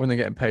much is when they're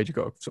getting paid, you've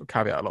got to sort of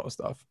caveat a lot of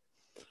stuff.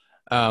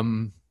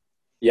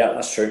 Yeah,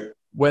 that's true.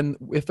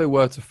 If they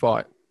were to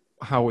fight,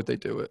 how would they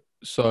do it?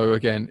 So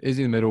again,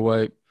 Izzy in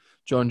middleweight,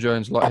 John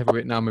Jones light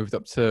heavyweight now moved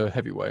up to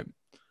heavyweight.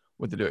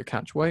 Would they do it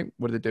catch weight?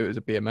 Would they do it as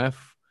a BMF?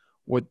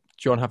 Would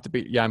John have to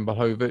beat Jan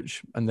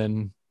Blachowicz and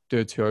then do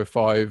a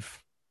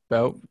 205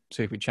 belt,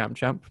 see if we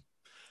champ?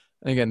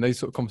 And again, these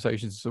sort of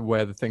conversations are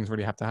where the things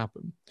really have to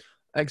happen.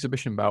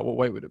 Exhibition bout, what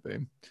weight would it be?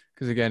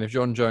 Because again, if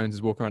John Jones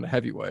is walking around at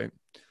heavyweight,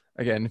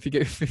 again,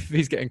 if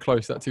he's getting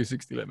close to that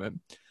 260 limit,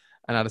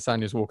 and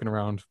Adesanya's walking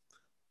around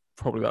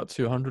probably about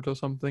 200 or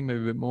something,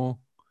 maybe a bit more,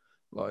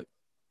 like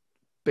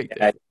big.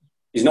 Yeah,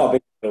 he's not a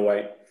big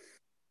middleweight.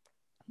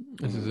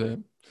 This is it.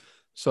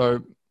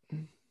 So,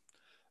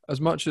 as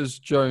much as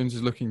Jones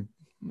is looking,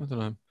 I don't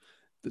know.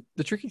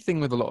 The tricky thing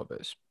with a lot of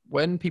this,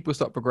 when people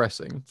start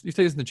progressing, you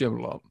see this in the gym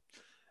a lot.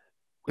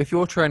 If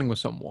you're training with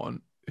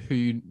someone who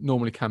you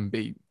normally can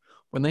beat,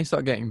 when they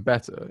start getting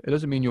better, it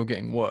doesn't mean you're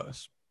getting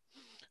worse.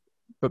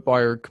 But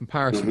by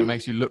comparison, it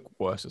makes you look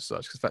worse as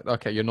such. Because,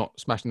 okay, you're not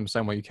smashing them the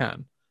same way you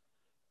can.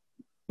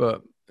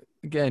 But,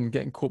 again,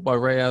 getting caught by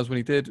Reyes when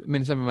he did, I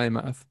mean, it's MMA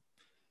math.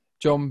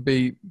 John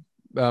beat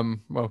Reyes,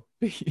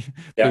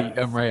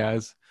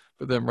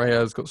 but then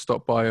Reyes got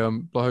stopped by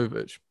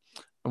Blachowicz.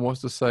 And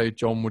what's to say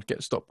John would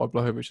get stopped by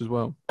Blachowicz as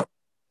well?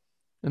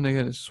 And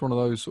again, it's just one of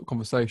those sort of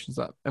conversations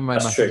that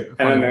MMA That's true.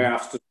 MMA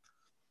after.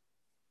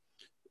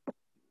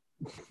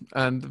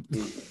 And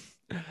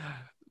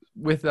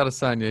with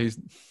Adesanya,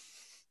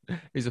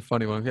 he's a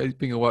funny one. He's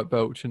being a white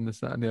belt and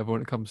this, that, and the other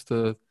when it comes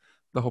to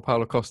the whole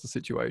Paulo Costa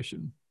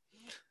situation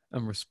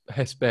and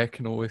Hesbeck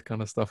and all this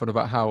kind of stuff, and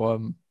about how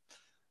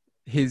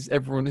his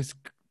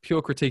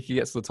pure critique he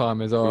gets all the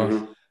time is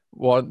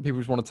why people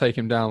just want to take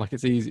him down like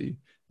it's easy.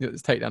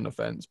 It's takedown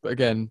defense. But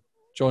again,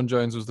 John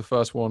Jones was the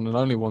first one and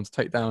only one to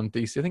take down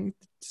DC. I think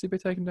CB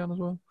taken down as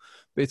well.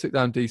 But he took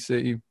down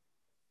DC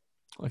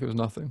like it was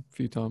nothing a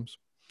few times.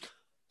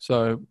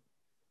 So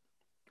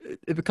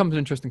it becomes an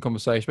interesting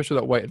conversation, especially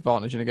that weight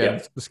advantage. And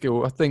again, the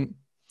skill. I think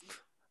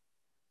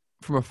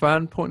from a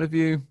fan point of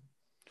view,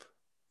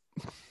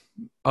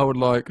 I would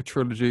like a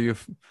trilogy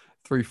of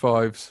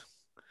 3-5s.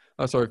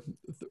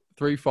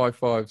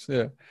 3-5-5s.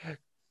 Yeah.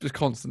 Just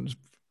constant.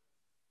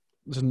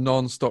 Just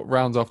non-stop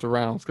rounds after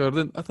rounds. I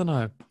don't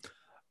know.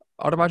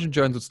 I'd imagine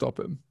Jones would stop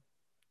him.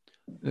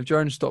 And if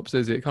Jones stops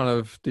Izzy, it kind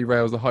of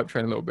derails the hype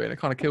train a little bit and it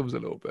kind of kills it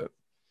a little bit.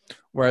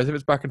 Whereas if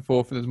it's back and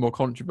forth and there's more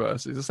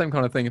controversy, it's the same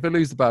kind of thing. If they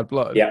lose the bad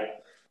blood,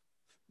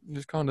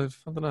 just kind of,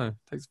 I don't know,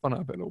 takes the fun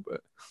out of it a little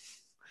bit.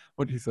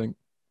 What do you think?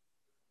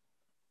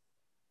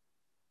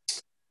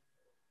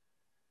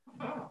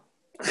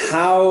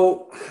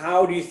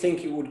 How do you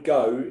think it would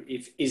go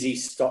if Izzy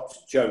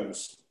stopped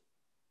Jones?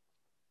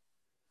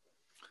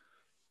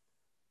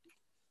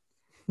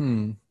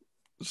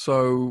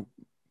 So,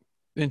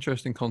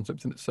 interesting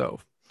concept in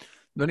itself.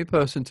 The only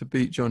person to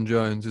beat John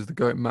Jones is the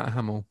GOAT Matt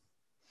Hamill.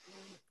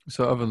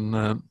 So other than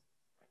that,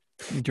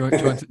 he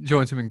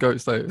joined him in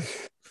GOAT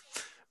status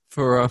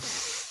for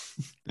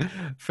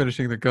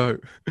finishing the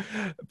GOAT.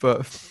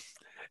 But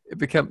it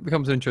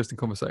becomes an interesting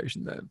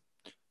conversation then.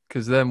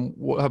 Because then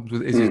what happens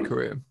with Izzy's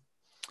career?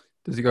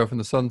 Does he go from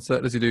the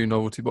sunset? Does he do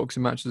novelty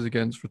boxing matches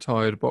against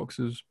retired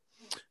boxers?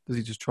 Does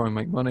he just try and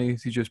make money?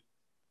 Does he just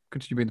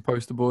continue being the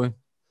poster boy?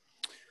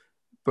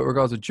 But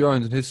regards to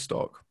Jones and his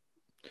stock,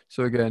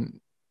 so again,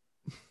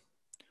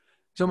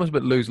 it's almost a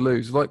bit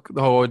lose-lose. Like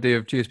the whole idea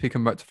of GSP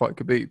coming back to fight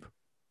Khabib.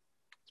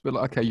 It's a bit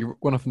like, okay, you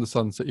went off in the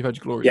sunset, you've had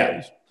your glory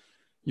days,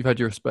 you've had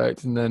your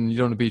respect, and then you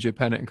don't want to BJ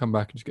Penn it and come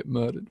back and just get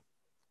murdered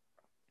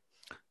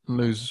and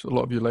lose a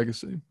lot of your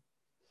legacy.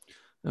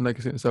 And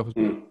legacy in itself is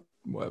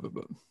whatever,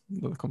 but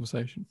another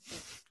conversation.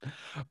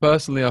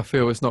 Personally, I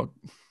feel it's not...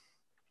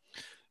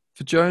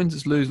 For Jones,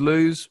 it's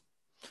lose-lose.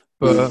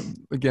 But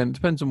again, it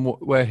depends on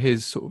where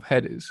his sort of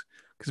head is.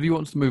 Because if he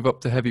wants to move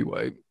up to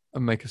heavyweight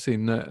and make a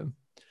scene there,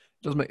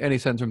 it doesn't make any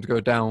sense for him to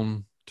go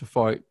down to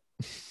fight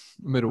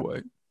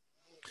middleweight.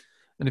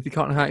 And if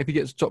he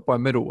gets chopped by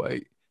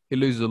middleweight, he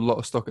loses a lot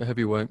of stock at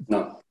heavyweight. No.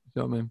 You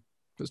know what I mean?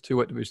 Because two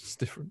weight divisions is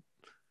different.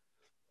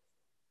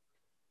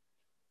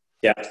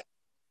 Yeah.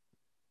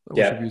 What's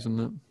your views on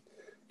that?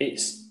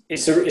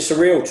 It's a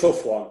real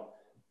tough one.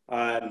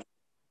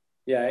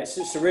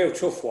 It's a real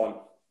tough one.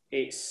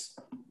 It's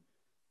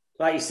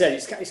like you said,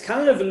 it's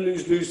kind of a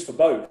lose-lose for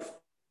both,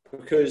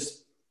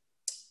 because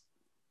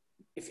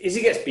if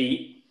Izzy gets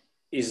beat,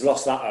 he's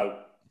lost that O.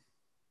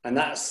 And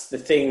that's the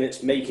thing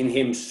that's making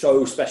him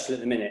so special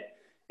at the minute,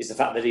 is the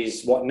fact that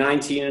he's,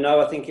 19-0,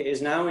 I think it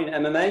is now in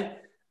MMA.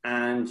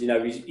 And,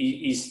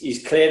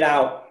 he's cleared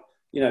out,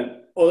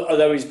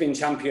 although he's been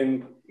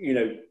champion,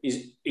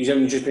 he's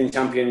only just been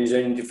champion, he's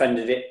only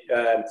defended it,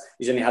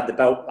 he's only had the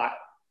belt back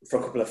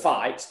for a couple of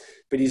fights,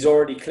 but he's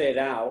already cleared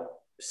out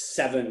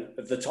 7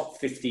 of the top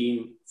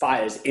 15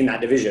 fighters in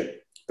that division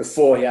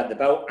before he had the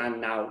belt,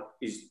 and now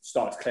he's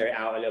started to clear it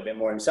out a little bit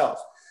more himself.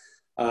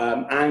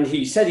 And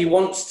he said he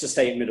wants to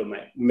stay at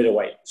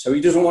middleweight, so he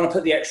doesn't want to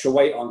put the extra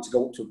weight on to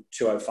go up to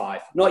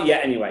 205. Not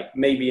yet, anyway.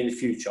 Maybe in the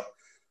future.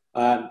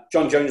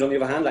 John Jones, on the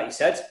other hand, like you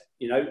said,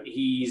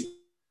 he's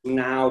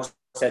now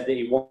said that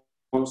he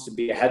wants to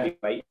be a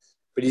heavyweight,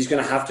 but he's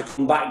going to have to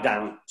come back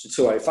down to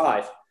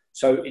 205.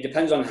 So it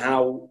depends on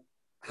how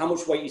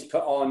much weight he's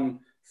put on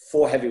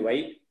for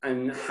heavyweight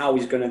and how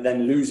he's going to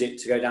then lose it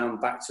to go down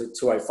back to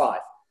 205.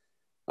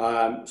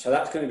 So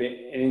that's going to be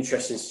an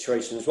interesting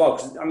situation as well.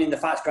 Because, the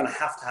fight's going to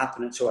have to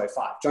happen at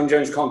 205. John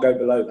Jones can't go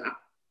below that,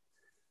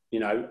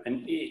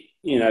 and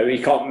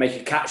he can't make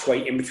a catch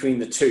weight in between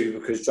the two,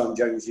 because John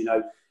Jones,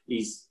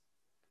 he's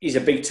a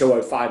big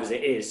 205 as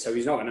it is. So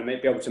he's not going to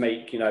be able to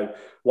make,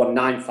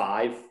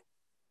 195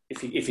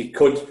 if he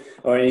could,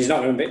 or he's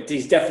not going to.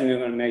 He's definitely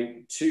going to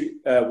make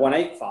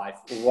 185.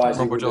 Otherwise,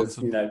 he would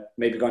have,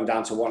 maybe gone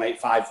down to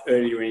 185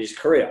 earlier in his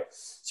career.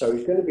 So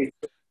he's going to be,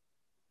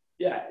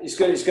 it's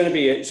going to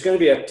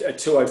be a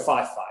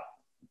 205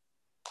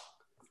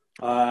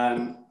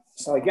 fight.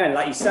 So again,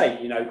 like you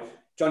say,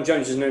 John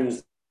Jones is known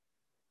as,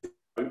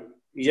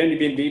 he's only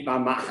been beat by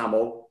Matt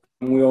Hamill,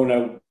 and we all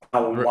know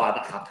how and why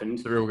that happened.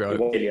 The real guy. It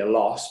was really a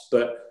loss,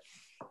 but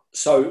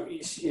so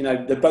it's,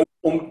 they're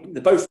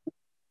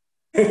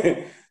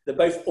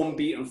both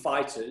unbeaten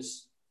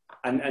fighters,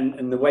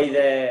 and the way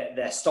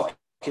their stock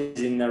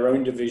is in their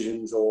own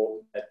divisions, or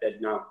they're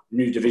now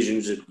new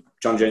divisions of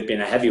John Jones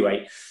being a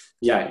heavyweight.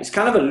 Yeah, it's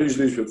kind of a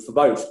lose-lose for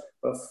both.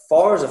 But as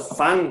far as a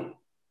fan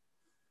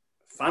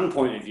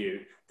point of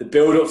view, the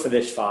build-up for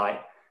this fight,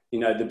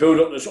 the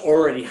build-up that's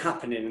already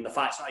happening, and the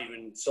fight's not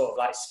even sort of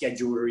like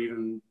scheduled or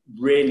even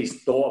really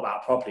thought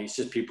about properly. It's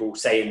just people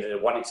saying that they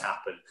want it to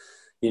happen,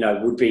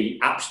 would be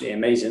absolutely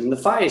amazing. And the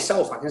fight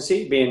itself, I can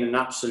see it being an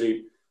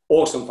absolute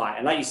awesome fight.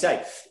 And like you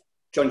say,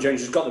 John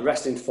Jones has got the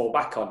wrestling to fall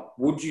back on.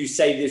 Would you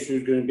say this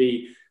was going to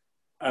be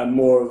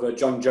more of a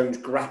John Jones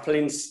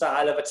grappling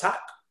style of attack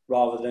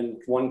rather than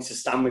wanting to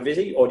stand with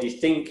Izzy? Or do you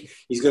think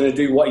he's going to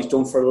do what he's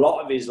done for a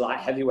lot of his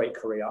heavyweight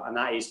career, and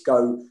that is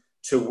go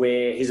to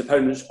where his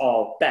opponents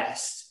are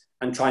best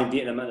and try and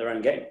beat them at their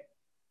own game?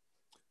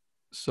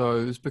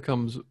 So this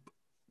becomes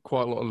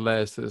quite a lot of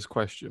layers to this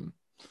question.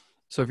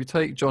 So if you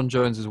take John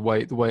Jones's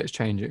weight, the way it's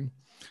changing.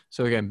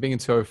 So again, being in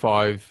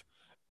 205,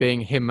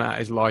 being him at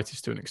his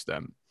lightest to an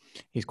extent,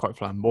 he's quite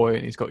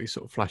flamboyant. He's got these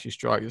sort of flashy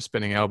strikes, the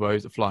spinning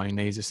elbows, the flying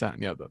knees, this, that,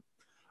 and the other.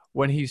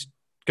 When he's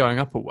going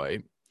up a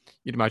weight,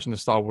 you'd imagine the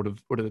style would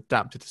have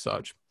adapted to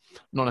such.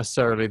 Not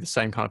necessarily the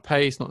same kind of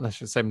pace, not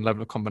necessarily the same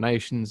level of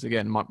combinations.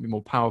 Again, might be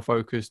more power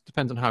focused.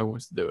 Depends on how he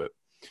wants to do it.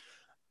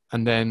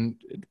 And then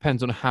it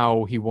depends on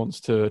how he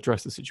wants to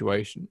address the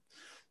situation.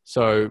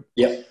 So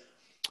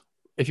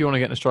if you want to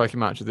get in a striking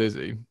match with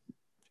Izzy,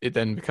 it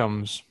then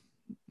becomes,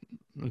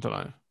 I don't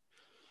know,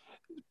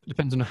 it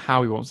depends on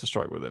how he wants to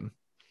strike with him.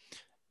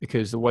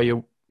 Because the way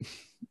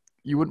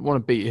you wouldn't want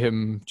to beat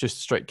him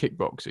just straight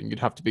kickboxing. You'd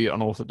have to be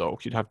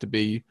unorthodox. You'd have to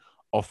be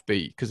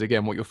offbeat. Because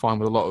again, what you'll find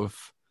with a lot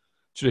of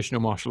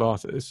traditional martial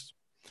artists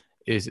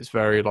is it's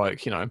very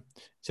like,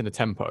 it's in a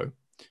tempo.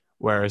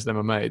 Whereas the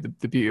MMA,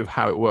 the beauty of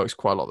how it works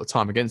quite a lot of the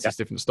time against these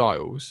different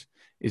styles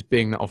is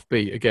being that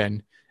offbeat.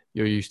 Again,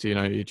 you're used to,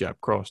 your jab,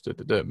 cross,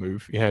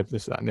 move your head,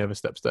 this, that, and the other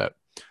step.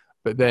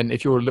 But then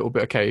if you're a little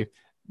bit,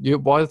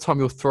 by the time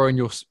you're throwing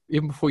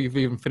even before you've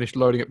even finished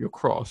loading up your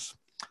cross,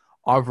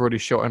 I've already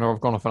shot in or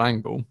I've gone off an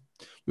angle,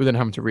 you're then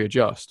having to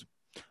readjust.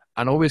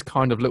 And all these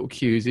kind of little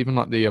cues, even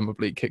like the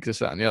oblique kicks, this,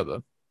 that, and the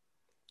other,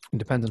 it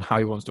depends on how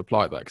he wants to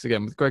apply that. Because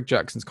again, with Greg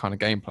Jackson's kind of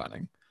game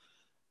planning,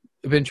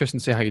 it'd be interesting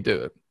to see how you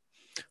do it.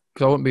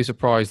 Because I wouldn't be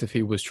surprised if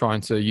he was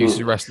trying to use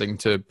his wrestling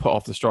to put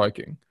off the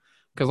striking.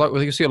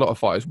 Because you see a lot of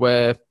fighters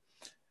where,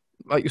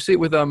 like you see it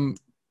with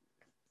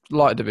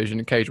lighter division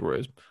and Cage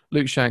Warriors,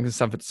 Luke Shanks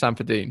and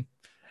Sanford Dean.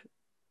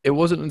 It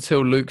wasn't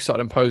until Luke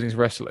started imposing his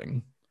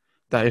wrestling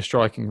that his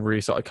striking really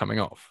started coming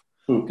off.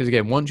 Because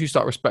again, once you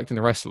start respecting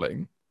the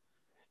wrestling,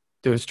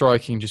 doing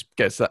striking just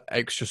gets that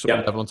extra sort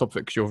of level on top of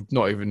it because you're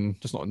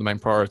that's not the main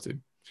priority.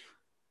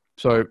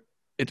 So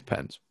it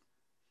depends.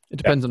 It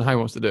depends on how he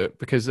wants to do it.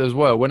 Because as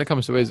well, when it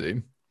comes to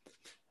Izzy,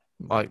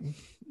 like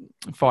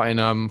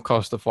fighting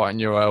Costa, fighting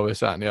Yoel, this,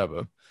 that, and the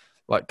other,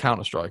 like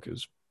counter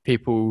strikers,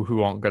 people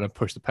who aren't going to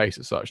push the pace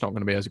as such, not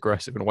going to be as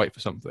aggressive and wait for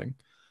something.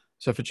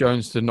 So for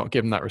Jones to not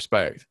give him that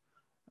respect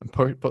and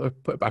put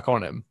it back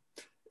on him,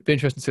 it'd be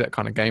interesting to see that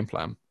kind of game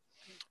plan.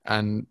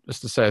 And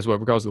just to say as well,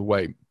 regardless of the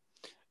weight,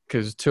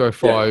 because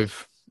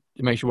 205,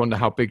 it makes you wonder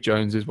how big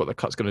Jones is, what the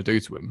cut's going to do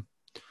to him.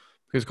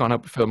 Because it can't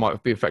help but feel it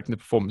might be affecting the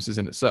performances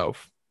in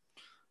itself.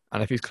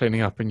 And if he's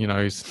cleaning up and,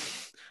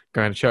 he's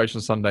going to church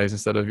on Sundays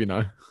instead of, getting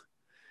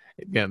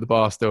at the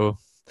bar still,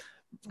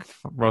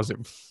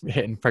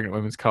 hitting pregnant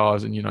women's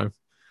cars and,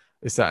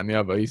 this, that, and the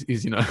other, he's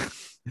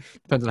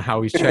depends on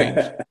how he's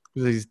changed.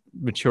 Because he's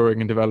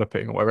maturing and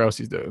developing or whatever else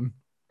he's doing.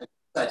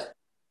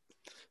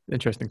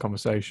 Interesting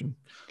conversation.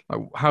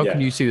 Like, how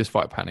can you see this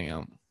fight panning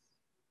out?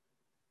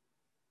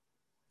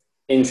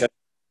 Interesting.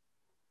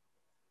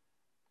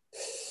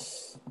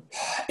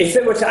 If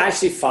it were to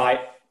actually fight,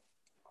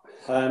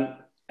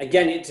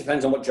 again, it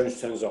depends on what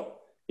Jones turns up.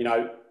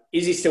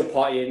 Is he still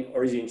partying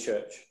or is he in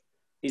church?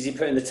 Is he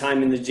putting the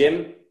time in the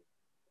gym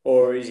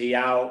or is he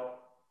out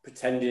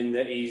pretending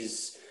that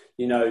he's,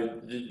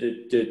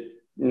 the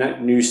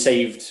new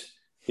saved,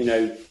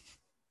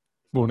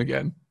 Born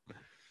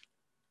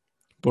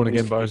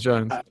again by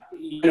Jones.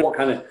 What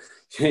kind of,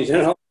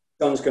 how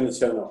John's going to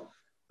turn up.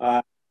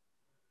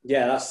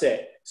 That's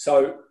it.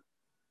 So,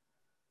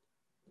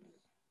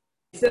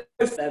 if they're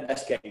both their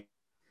best game,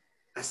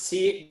 I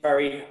see it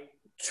very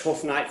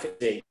tough night for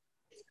Izzy.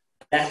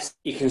 Yes,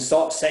 you can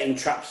start setting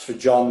traps for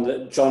John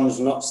that John's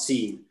not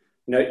seen.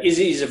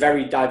 Izzy is a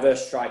very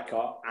diverse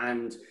striker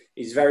and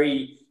is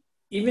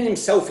even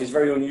himself is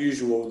very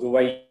unusual the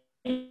way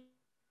he's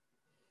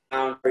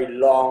very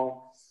long.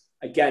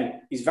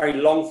 Again, he's very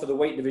long for the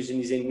weight division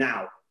he's in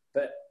now,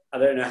 but I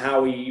don't know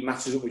how he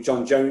matches up with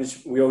John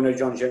Jones. We all know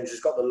John Jones has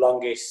got the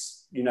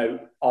longest,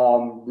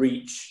 arm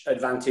reach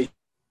advantage.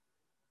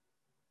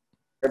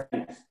 Does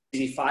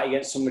he fight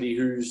against somebody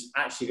who's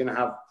actually going to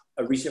have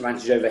a reach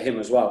advantage over him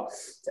as well?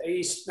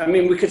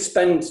 We could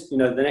spend,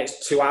 the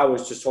next 2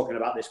 hours just talking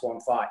about this one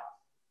fight.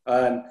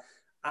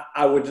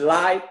 I would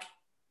like,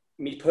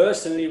 me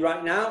personally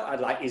right now,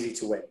 I'd like Izzy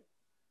to win.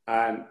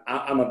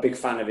 I'm a big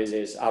fan of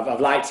Izzy's. I've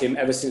liked him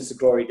ever since the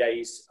glory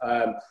days.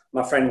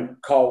 My friend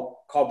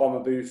Carl Bomber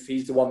Booth,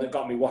 he's the one that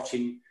got me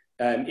watching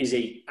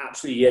Izzy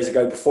absolutely years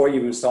ago, before he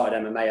even started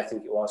MMA, I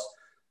think it was,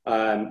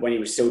 when he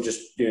was still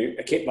just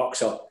a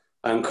kickboxer.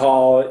 And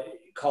Carl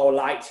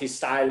liked his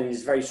style, and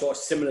he's very sort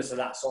of similar to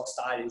that sort of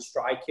style in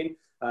striking,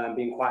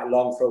 being quite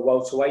long for a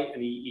welterweight.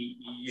 And he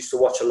used to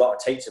watch a lot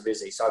of tapes of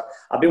Izzy. So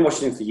I've been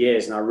watching him for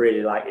years, and I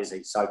really like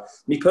Izzy. So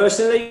me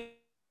personally,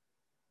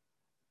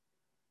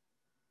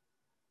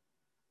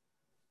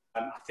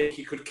 I think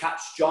he could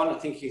catch John. I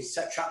think he can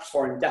set traps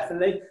for him,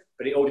 definitely.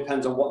 But it all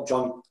depends on what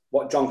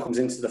John comes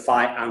into the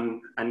fight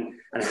and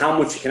how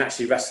much he can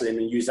actually wrestle him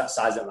and use that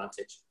size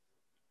advantage.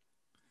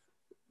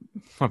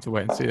 I'll have to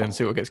wait and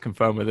see what gets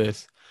confirmed with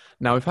this.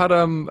 Now, we've had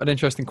an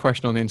interesting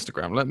question on the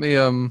Instagram. Let me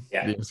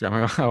the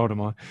Instagram. How old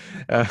am I?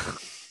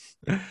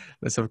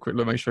 Let's have a quick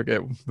look. Make sure I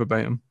get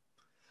verbatim.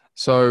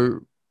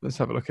 So let's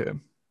have a look at it.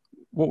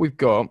 What we've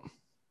got.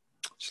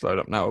 Just load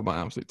up now with my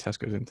absolute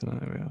Tesco's internet.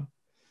 There we are.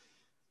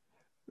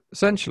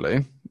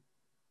 Essentially,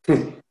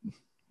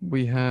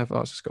 we have...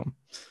 Oh, it's just gone.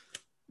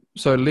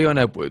 So, Leon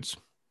Edwards.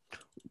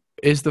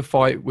 Is the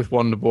fight with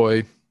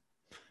Wonderboy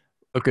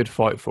a good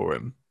fight for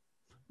him?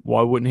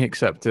 Why wouldn't he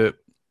accept it?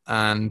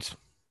 And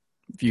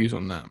views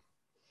on that.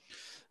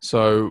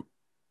 So,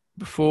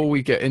 before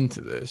we get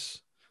into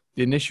this,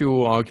 the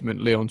initial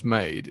argument Leon's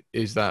made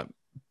is that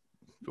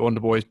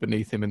Wonderboy is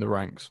beneath him in the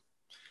ranks.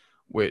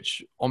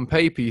 Which, on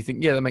paper, you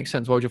think, yeah, that makes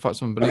sense. Why would you fight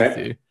someone beneath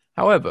you?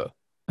 However...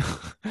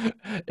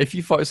 if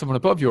you fight someone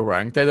above your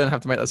rank, they don't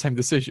have to make that same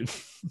decision.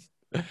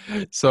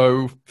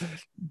 So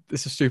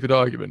it's a stupid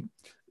argument.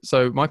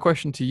 So my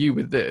question to you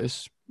with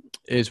this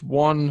is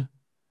one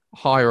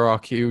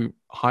hierarchical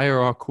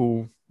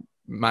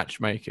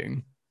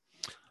matchmaking.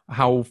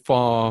 How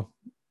far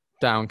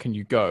down can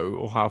you go,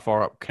 or how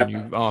far up can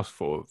you ask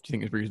for? Do you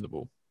think is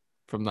reasonable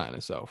from that in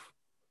itself?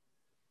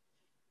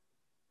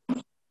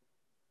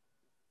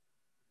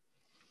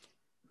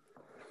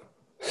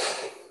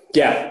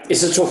 Yeah,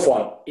 it's a tough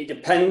one. It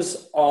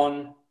depends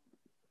on,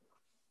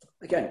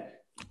 again,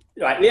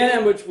 right, Leon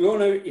Edwards, we all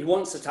know he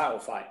wants a title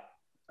fight,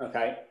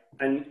 okay?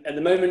 And at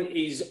the moment,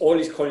 all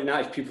he's calling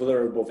out is people that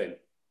are above him,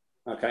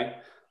 okay?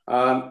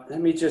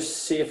 Let me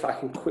just see if I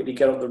can quickly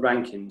get up the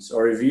rankings.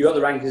 Or have you got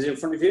the rankings in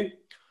front of you?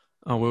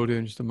 I will do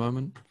in just a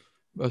moment.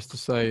 As to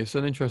say, it's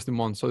an interesting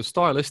one. So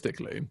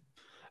stylistically, I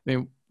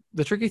mean,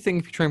 the tricky thing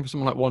if you train for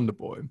someone like Wonder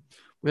Boy,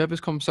 we have this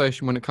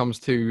conversation when it comes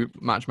to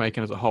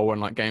matchmaking as a whole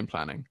and like game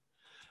planning.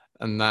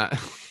 And that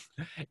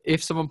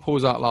if someone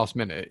pulls out last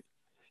minute,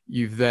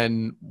 you've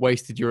then you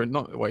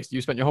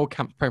spent your whole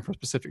camp preparing for a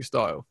specific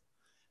style.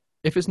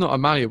 If it's not a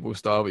malleable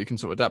style, but you can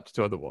sort of adapt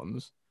to other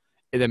ones,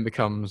 it then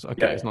becomes,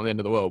 okay, It's not the end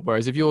of the world.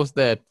 Whereas if you're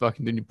there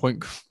fucking doing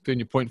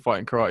your point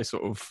fighting karate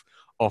sort of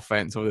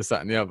offense or this,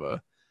 that, and the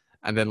other,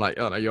 and then like,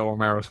 I don't know, your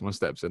Romero someone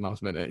steps in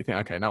last minute, you think,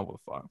 okay, now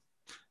we'll fight.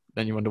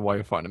 Then you wonder why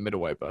you're fighting a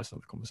middleweight person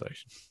of the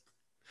conversation.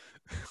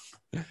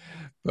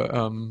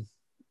 But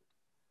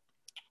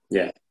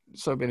yeah.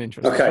 So it'd been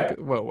interesting. Okay.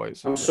 Well,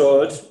 wait. I'm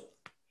sorted.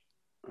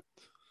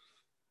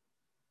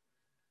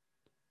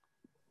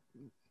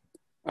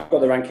 I've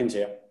got the rankings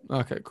here.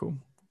 Okay, cool.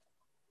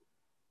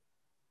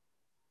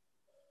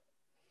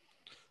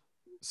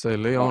 So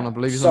Leon, I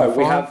believe he's number 5. So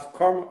we have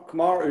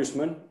Kamaru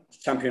Usman,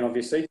 champion,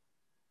 obviously.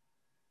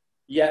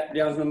 Yeah,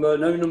 Leon's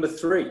number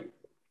 3.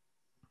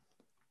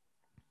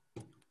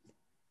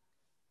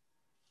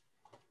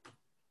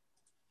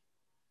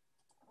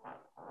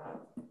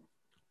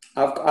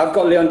 I've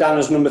got Leon down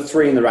as number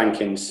 3 in the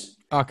rankings.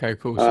 Okay,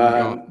 cool.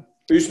 So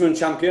Usman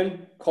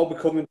champion, Colby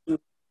Covington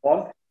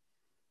 1.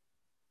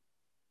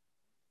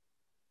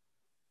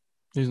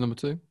 Who's number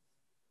 2?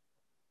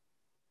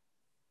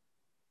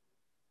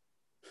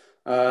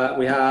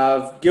 We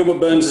have Gilbert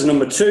Burns as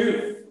number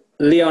 2,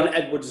 Leon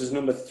Edwards as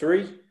number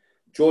 3,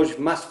 George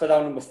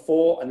Masvidal number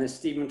 4, and then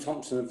Stephen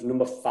Thompson as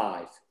number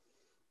 5.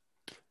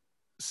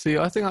 See,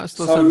 I think that's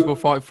still a sensible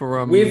fight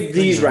for with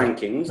these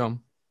rankings.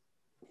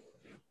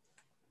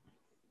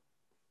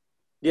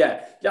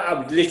 Yeah,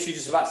 I'm literally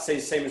just about to say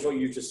the same as what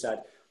you just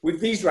said. With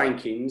these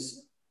rankings,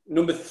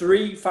 number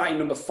 3 fighting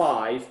number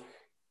 5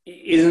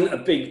 isn't a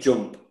big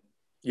jump.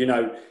 You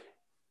know,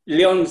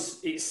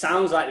 it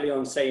sounds like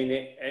Leon's saying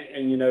it,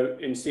 and you know,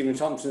 and Stephen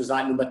Thompson's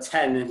like number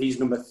 10 and he's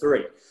number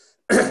 3.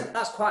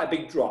 That's quite a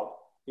big drop,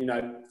 you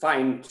know,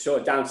 fighting sort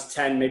of down to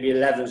 10, maybe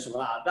 11, something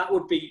like that. That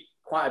would be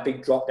quite a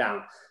big drop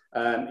down.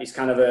 It's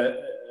kind of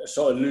a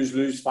sort of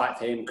lose-lose fight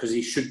for him because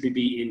he should be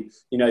beating,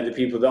 you know, the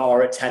people that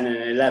are at 10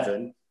 and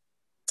 11.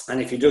 And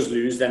if he does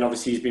lose, then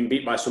obviously he's been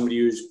beat by somebody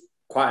who's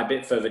quite a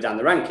bit further down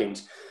the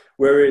rankings.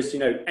 Whereas, you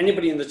know,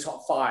 anybody in the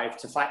top 5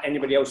 to fight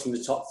anybody else in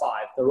the top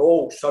 5, they're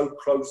all so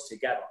close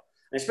together.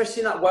 And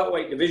especially in that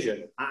welterweight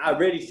division, I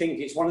really think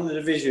it's one of the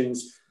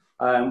divisions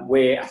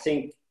where I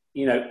think,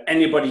 you know,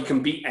 anybody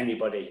can beat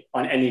anybody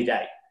on any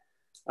day.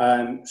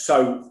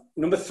 So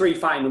number 3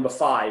 fighting number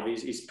 5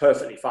 is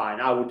perfectly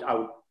fine. I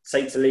would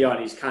say to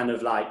Leon, he's kind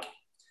of like,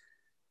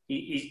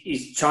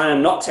 he's trying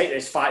to not take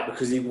this fight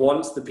because he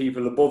wants the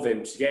people above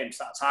him to get him to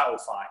that title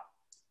fight.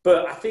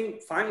 But I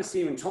think fighting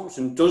Stephen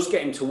Thompson does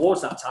get him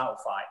towards that title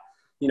fight.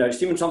 You know,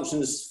 Stephen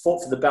Thompson's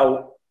fought for the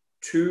belt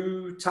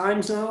 2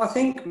 times now, I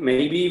think,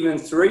 maybe even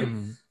 3.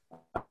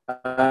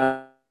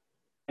 And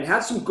had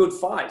some good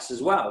fights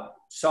as well.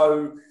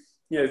 So,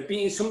 you know,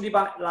 beating somebody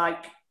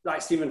like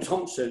Stephen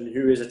Thompson,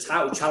 who is a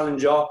title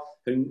challenger,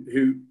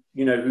 who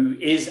you know, who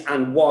is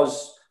and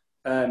was,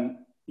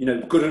 you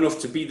know, good enough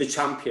to be the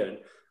champion,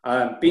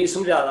 beating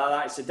somebody like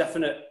that, it's a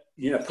definite,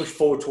 you know, push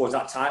forward towards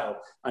that title.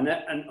 And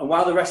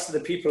while the rest of the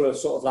people are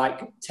sort of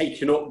like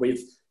taking up with,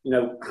 you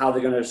know, how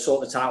they're going to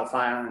sort the title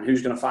fight out and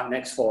who's going to fight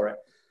next for it,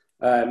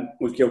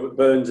 with Gilbert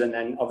Burns and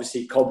then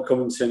obviously Colby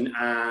Covington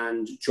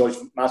and George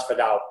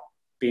Masvidal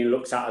being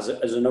looked at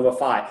as another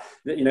fight.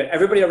 You know,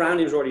 everybody around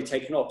him is already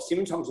taken up.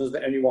 Stephen Thompson's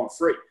the only one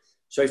free.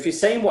 So if he's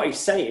saying what he's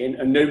saying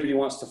and nobody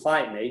wants to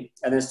fight me,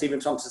 and then Stephen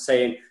Thompson's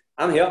saying,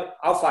 I'm here,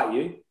 I'll fight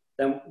you,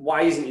 then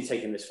why isn't he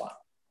taking this fight?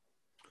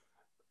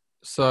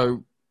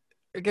 So,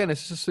 again,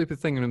 it's just a stupid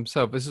thing in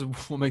himself. This is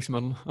what makes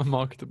him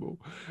unmarketable.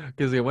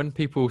 Because when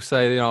people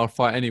say, you know, I'll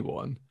fight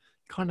anyone,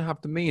 you kind of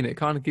have to mean it. It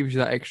kind of gives you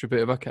that extra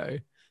bit of, okay,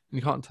 and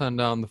you can't turn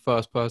down the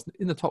first person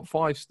in the top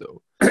 5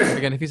 still.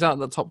 Again, if he's out in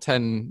the top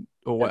 10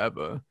 or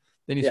whatever,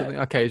 then you think,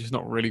 okay, it's just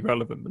not really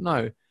relevant. But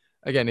no,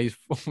 again, he's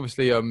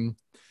obviously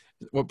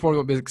probably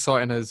not as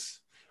exciting as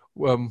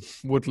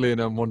Woodley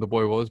and Wonder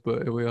Boy was,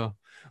 but here we are.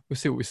 We'll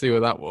see what we see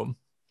with that one.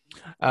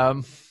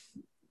 But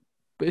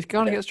it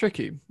kind of gets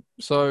tricky.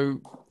 So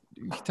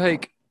you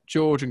take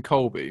George and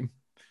Colby,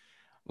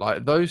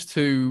 like those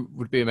 2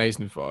 would be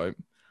amazing to fight.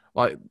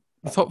 Like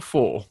the top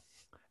 4,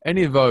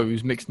 any of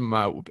those, mix them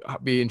out, would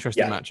be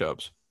interesting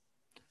matchups.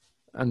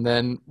 And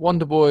then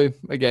Wonder Boy,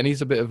 again,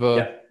 he's a bit of a...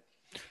 Yeah.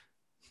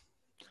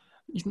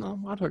 He's not,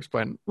 how do I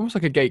explain? Almost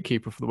like a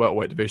gatekeeper for the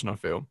welterweight division, I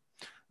feel.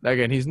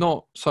 Again, he's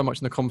not so much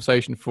in the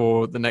conversation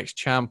for the next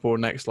champ or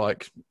next,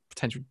 like,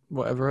 potential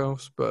whatever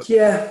else. But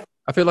Yeah.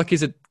 I feel like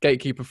he's a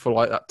gatekeeper for,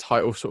 like, that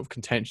title sort of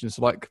contention.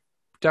 So, like,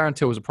 Darren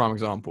Till was a prime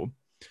example.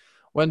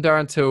 When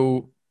Darren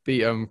Till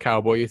beat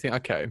Cowboy, you think,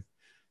 okay,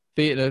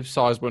 beating a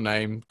sizable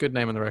name, good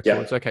name on the record. Yeah.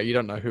 It's okay, you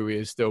don't know who he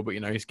is still, but, you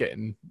know, he's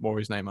getting more of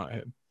his name out of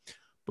him.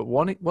 But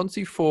once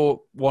he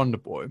fought Wonder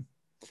Boy,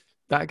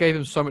 that gave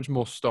him so much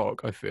more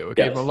stock, I feel. It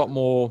gave him a lot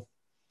more,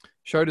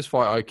 showed his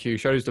fight IQ,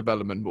 showed his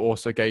development, but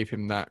also gave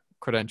him that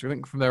credential. I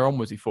think from there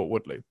onwards, he fought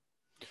Woodley.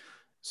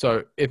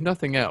 So if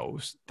nothing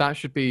else, that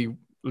should be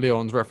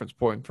Leon's reference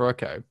point for,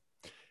 okay,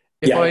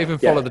 if I even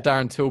follow the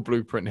Darren Till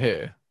blueprint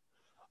here,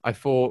 I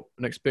fought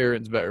an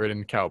experienced veteran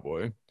in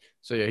Cowboy.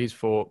 So yeah, he's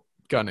fought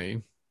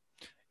Gunny.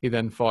 He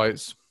then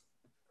fights,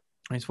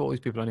 he's fought all these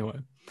people anyway.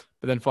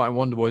 But then fighting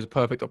Wonder Boy is a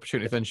perfect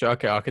opportunity to then show,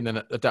 okay, I can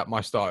then adapt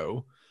my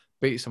style,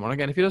 beat someone.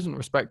 Again, if he doesn't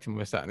respect him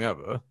with that and the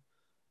other,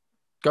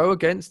 go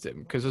against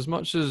him. Because as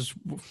much as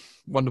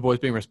Wonder Boy's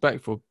being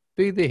respectful,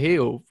 be the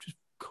heel. Just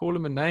call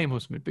him a name or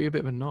something. Be a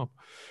bit of a knob.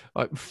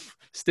 Like,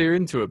 steer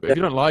into it. But if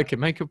you don't like him,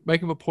 make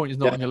him a point he's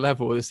not on your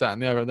level with this, that,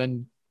 and the other, and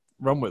then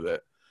run with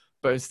it.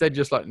 But instead,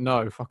 just like,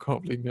 no, fuck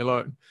off, leave me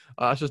alone.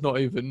 That's just not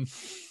even...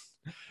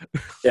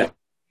 Yeah.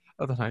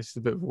 I don't know, it's just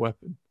a bit of a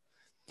weapon.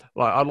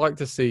 Like, I'd like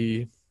to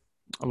see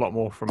a lot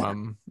more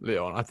from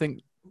Leon. I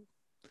think,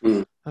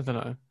 I don't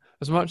know,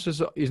 as much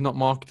as he's not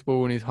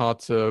marketable and he's hard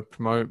to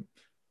promote,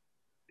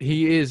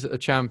 he is a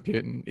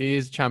champion. He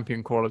is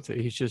champion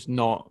quality. He's just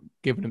not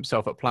giving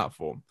himself a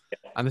platform.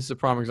 And this is a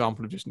prime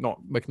example of just not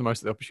making the most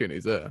of the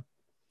opportunities there.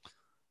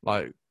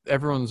 Like,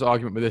 everyone's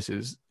argument with this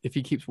is, if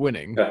he keeps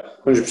winning,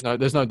 no,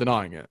 there's no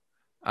denying it.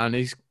 And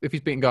if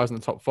he's beating guys in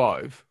the top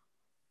 5,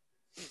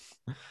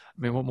 I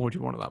mean, what more do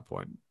you want at that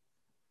point?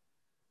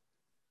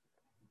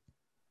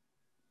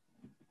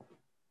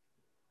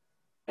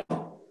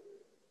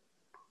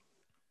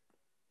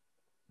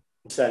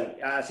 So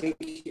I think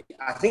he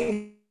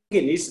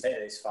needs to take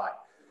this fight.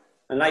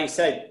 And like you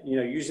said, you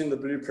know, using the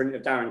blueprint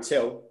of Darren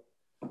Till,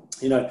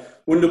 you know,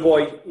 Wonder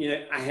Boy, you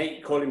know, I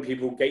hate calling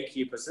people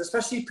gatekeepers,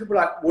 especially people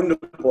like Wonder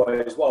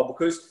Boy as well,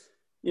 because,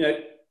 you know,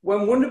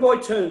 when Wonder Boy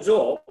turns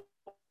up,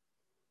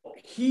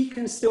 he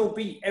can still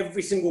beat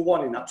every single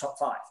one in that top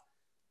 5.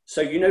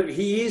 So, you know,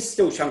 he is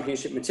still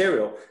championship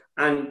material.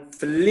 And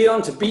for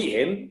Leon to beat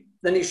him,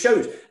 then it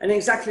shows. And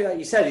exactly like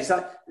you said, it's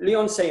like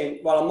Leon saying,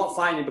 well, I'm not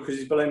fighting him because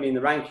he's below me in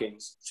the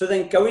rankings. So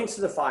then go into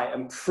the fight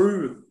and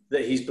prove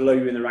that he's below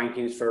you in the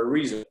rankings for a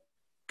reason.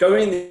 Go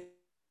in there,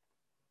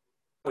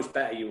 how much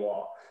better you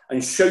are,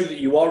 and show that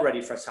you are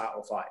ready for a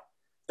title fight.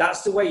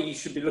 That's the way you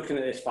should be looking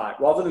at this fight.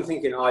 Rather than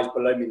thinking, oh, he's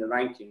below me in the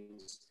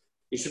rankings,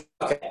 you should,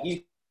 okay,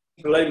 he's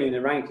below me in the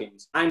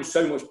rankings. I'm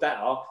so much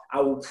better. I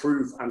will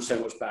prove I'm so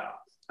much better.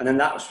 And then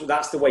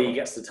that's the way he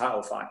gets the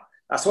title fight.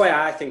 That's the way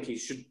I think he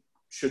should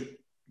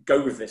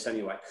go with this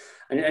anyway.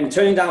 And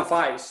turning down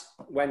fights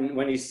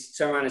when he's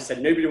turned around and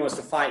said nobody wants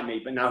to fight me,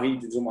 but now he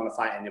doesn't want to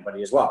fight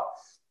anybody as well.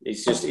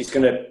 It's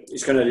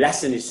gonna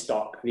lessen his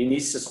stock, and he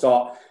needs to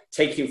start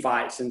taking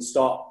fights and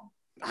start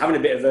having a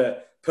bit of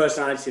a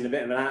personality and a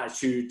bit of an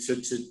attitude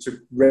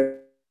to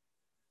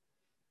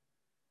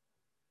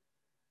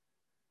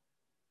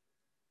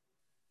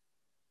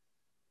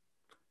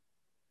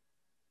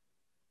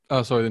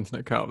Oh, sorry, the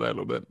internet cut out there a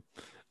little bit.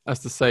 As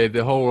to say,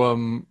 the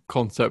whole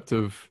concept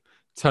of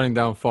turning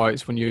down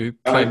fights when you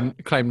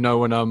claim no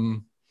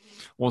one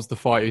wants to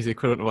fight is the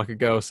equivalent of like a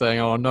girl saying,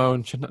 "Oh, no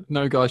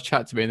guys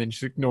chat to me," and then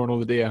just ignoring all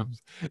the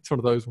DMs. It's one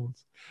of those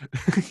ones.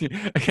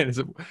 Again, it's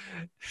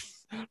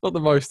not the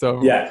most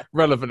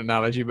relevant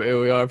analogy, but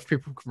here we are. If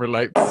people can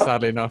relate,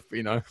 sadly enough,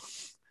 you know,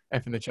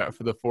 F in the chat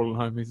for the fallen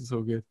homies. It's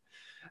all good.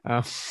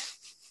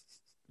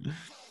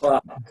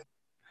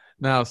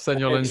 Now,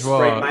 Senor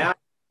Lingerois.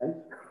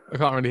 I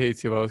can't really hear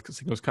too well because the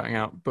signal's cutting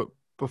out. But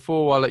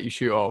before I let you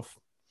shoot off,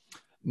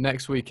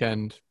 next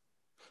weekend,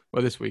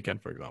 well, this weekend,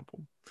 for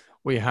example,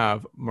 we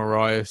have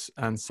Moraes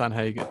and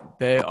Sandhagen.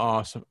 There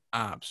are some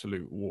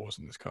absolute wars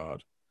in this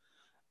card.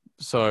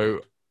 So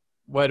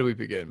where do we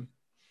begin?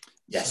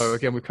 Yes. So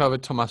again, we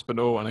covered Tom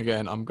Aspinall, and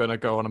again, I'm going to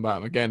go on about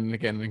him again and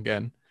again and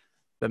again.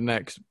 The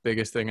next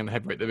biggest thing in the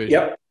heavyweight division.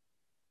 Yep.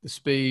 The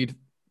speed,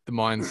 the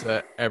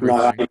mindset,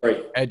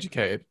 everything.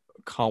 Educated.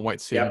 Can't wait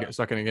to see him get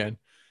stuck in again.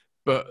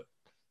 But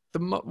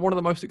one of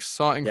the most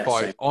exciting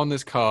fights on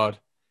this card,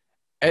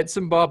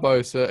 Edson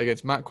Barbosa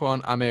against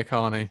Makwan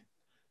Amirkhani.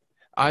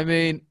 I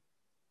mean,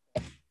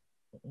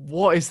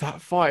 what is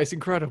that fight? It's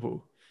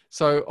incredible.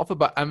 So off the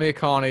bat,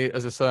 Amirkhani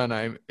as a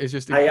surname is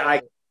just... I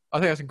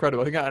think that's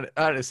incredible. I think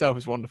that in itself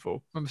is wonderful.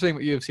 I remember seeing it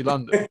at UFC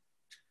London.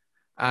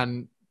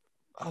 And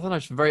I don't know,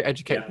 it's a very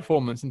educated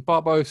performance. And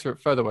Barbosa at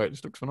featherweight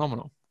just looks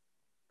phenomenal.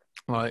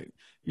 Like,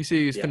 you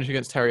see he's finished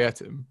against Terry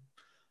Etim.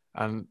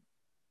 And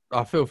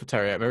I feel for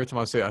Terry Etim. Every time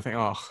I see it, I think,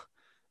 oh,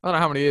 I don't know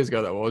how many years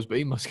ago that was, but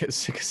he must get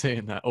sick of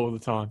seeing that all the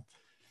time.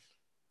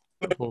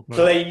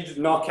 Played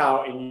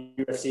knockout in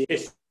UFC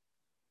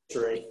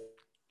history.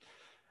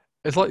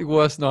 It's like your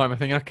worst nightmare.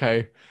 Thinking,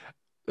 okay,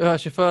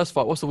 that's your first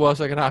fight. What's the worst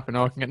that can happen?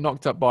 Oh, I can get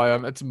knocked up by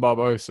Edson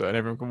Barbosa, and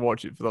everyone can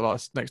watch it for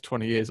the next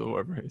 20 years or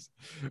whatever it is,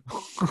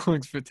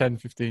 like for 10,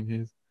 15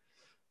 years,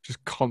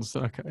 just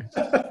constant. Okay,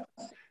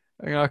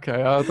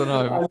 okay, I don't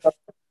know.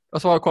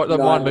 That's why I quite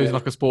don't mind losing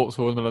like a sports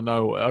hall in the middle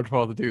of nowhere. I'd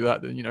rather do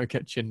that than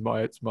get chinned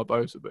by Edson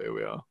Barbosa. But here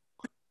we are.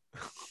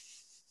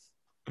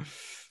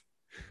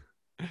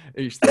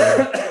 Each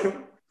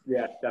thing.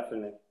 Yeah,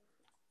 definitely.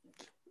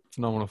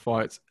 Phenomenal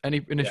fights.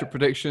 Any initial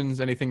predictions?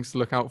 Any things to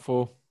look out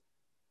for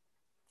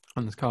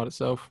on this card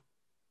itself?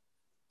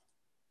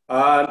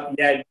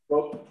 Yeah,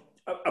 well,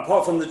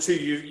 apart from the two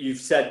you've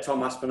said,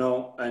 Tom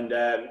Aspinall and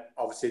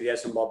obviously the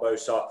Edson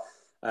Barbosa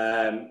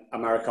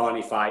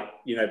Americani fight,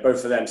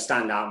 both of them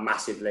stand out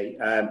massively.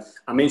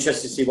 I'm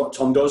interested to see what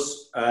Tom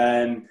does.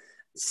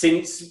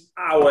 Since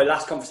our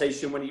last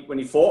conversation when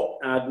he fought,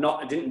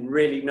 I didn't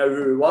really know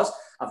who he was.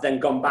 I've then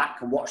gone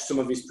back and watched some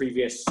of his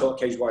previous sort of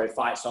Cage Warrior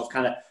fights, so I've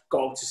kind of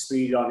got up to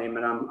speed on him,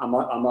 and I'm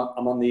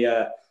on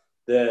the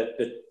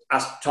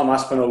Tom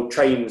Aspinall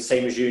train,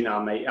 same as you now,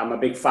 mate. I'm a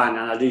big fan,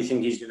 and I do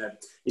think he's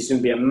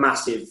gonna be a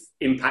massive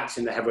impact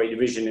in the heavyweight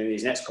division in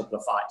his next couple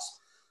of fights.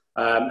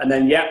 And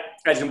then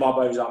Edson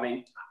Barbosa. I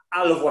mean,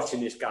 I love watching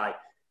this guy.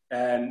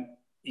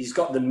 He's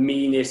got the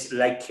meanest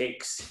leg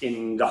kicks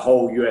in the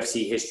whole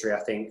UFC history, I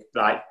think.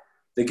 Like,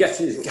 the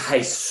getting this guy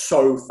is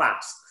so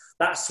fast.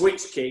 That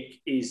switch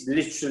kick is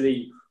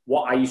literally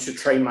what I used to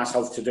train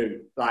myself to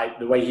do. Like,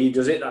 the way he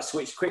does it, that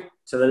switch kick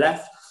to the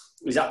left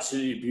is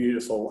absolutely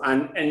beautiful.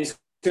 And it's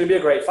going to be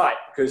a great fight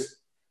because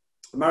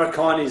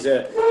American is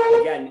a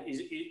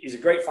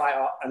great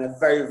fighter and a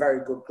very,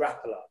 very good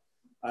grappler.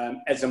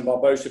 Edson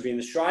Barbosa being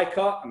the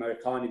striker,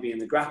 Americani being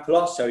the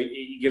grappler, so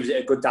it gives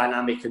it a good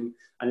dynamic, and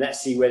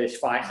let's see where this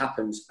fight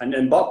happens. And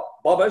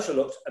Barbosa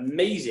looked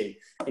amazing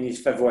in his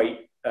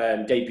featherweight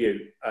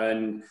debut,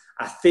 and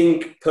I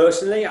think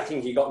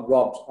he got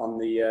robbed on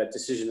the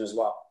decision as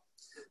well.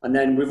 And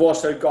then we've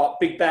also got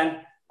Big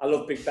Ben. I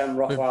love Big Ben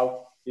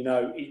Rothwell.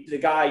 The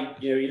guy,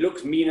 he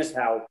looks mean as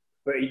hell,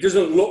 but he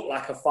doesn't look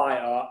like a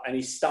fighter, and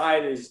his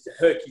style is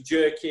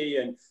herky-jerky,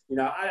 and,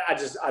 I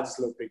just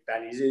love Big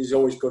Ben. He's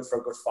always good for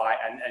a good fight,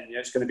 and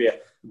it's going to be a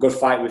good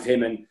fight with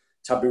him and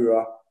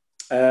Tabura.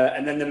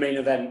 And then the main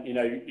event,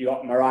 you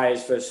got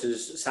Moraes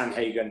versus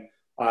Sandhagen,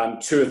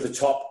 two of the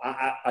top,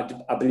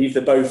 I believe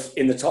they're both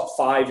in the top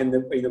 5 in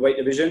the weight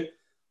division,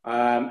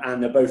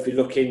 and they'll both be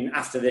looking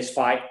after this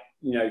fight,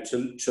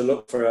 to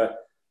look for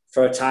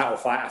a title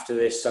fight after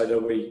this, so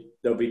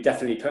they'll be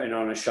definitely putting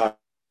on a show.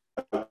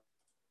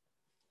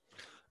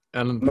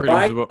 And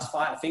Moraes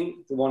fight, I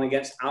think the one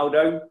against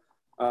Aldo,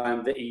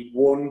 that he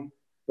won,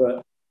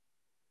 but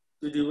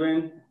did he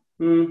win?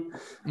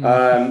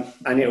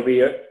 And it'll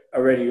be a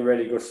really,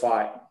 really good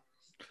fight.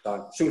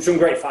 So, some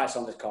great fights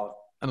on this card.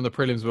 And on the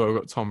prelims, we've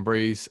got Tom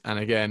Breeze, and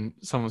again,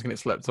 someone's going to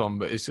get slept on,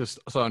 but it's just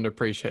so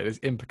underappreciated. It's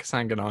Impa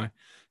Kasanganay.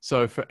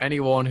 So for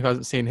anyone who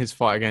hasn't seen his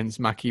fight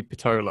against Maki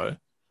Pitolo,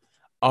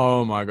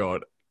 oh my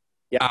god,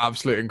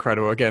 absolutely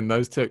incredible! Again,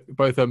 those two,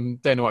 both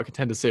Dana White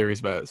Contender Series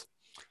belts.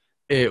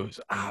 It was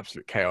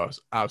absolute chaos,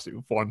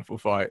 absolutely wonderful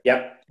fight.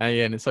 Yep. And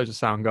again, it's such a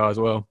sound guy as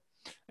well.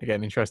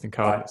 Again, interesting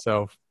card in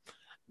itself.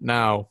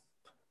 Now,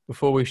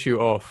 before we shoot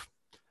off,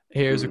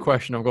 here's a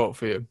question I've got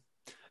for you.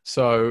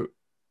 So,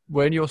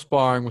 when you're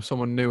sparring with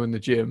someone new in the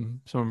gym,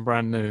 someone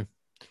brand new,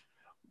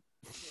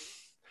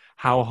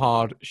 how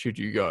hard should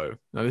you go?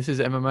 Now, this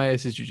is MMA,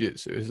 this is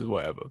jiu-jitsu, this is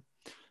whatever.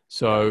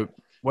 So,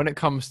 when it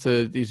comes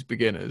to these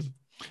beginners,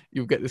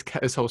 you'll get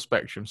this whole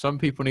spectrum. Some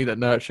people need that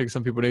nurturing.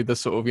 Some people need the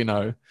sort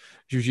of,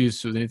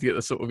 jiu-jitsu. They need to get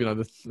the sort of,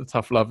 the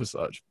tough love as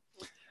such.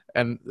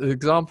 And the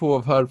example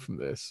I've heard from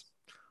this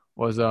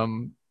was, have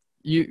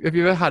you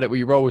ever had it where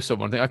you roll with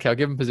someone, think, okay, I'll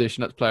give them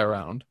position, let's play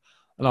around.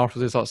 And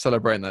afterwards they start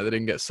celebrating that they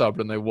didn't get subbed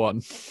and they won.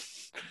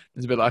 It's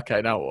a bit like,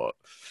 okay, now what?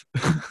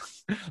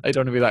 They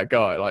don't want to be that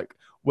guy. Like,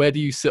 where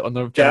do you sit on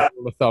the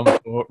rule of thumb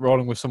for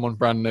rolling with someone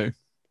brand new?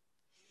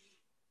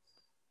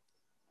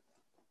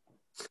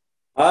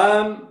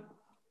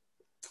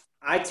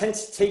 I tend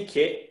to take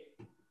it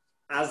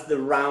as the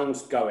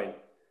round's going.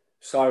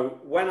 So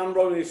when I'm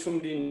rolling with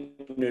somebody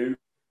new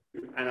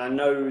and I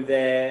know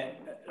they're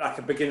like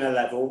a beginner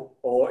level,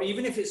 or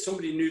even if it's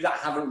somebody new that I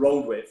haven't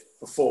rolled with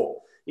before,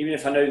 even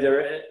if I know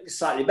they're at a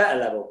slightly better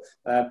level,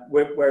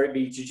 where it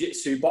be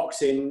jiu-jitsu,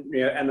 boxing,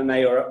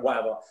 MMA or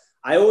whatever,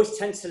 I always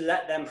tend to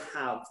let them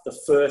have the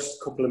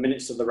first couple of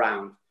minutes of the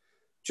round.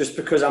 Just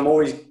because I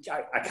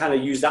kind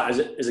of use that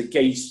as a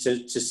gauge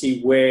to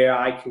see where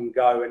I can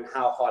go and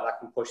how hard I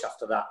can push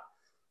after that.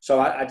 So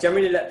I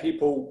generally let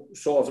people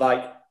sort of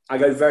I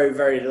go very,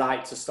 very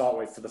light to start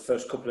with for the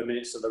first couple of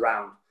minutes of the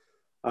round.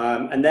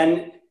 And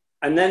then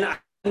it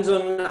depends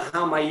on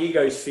how my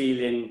ego's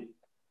feeling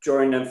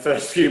during the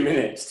first few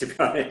minutes, to be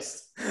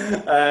honest.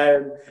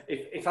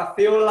 If I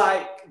feel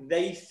like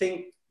they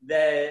think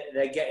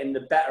they're getting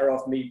the better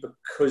of me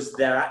because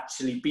they're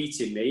actually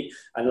beating me,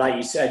 and like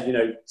you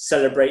said,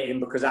 celebrating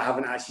because I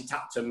haven't actually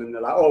tapped them, and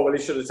they're like, oh well, he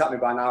should have tapped me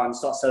by now, and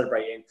start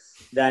celebrating,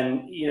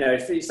 then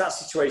if it's that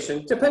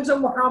situation, depends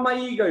on how my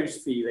ego's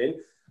feeling.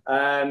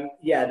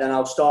 then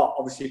I'll start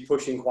obviously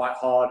pushing quite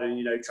hard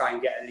and, try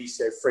and get at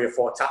least 3 or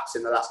 4 taps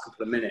in the last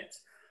couple of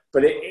minutes.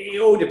 But it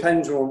all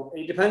depends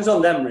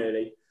on them,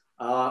 really.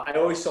 I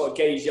always sort of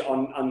gauge it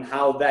on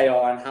how they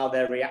are and how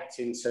they're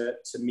reacting to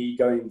me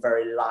going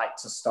very light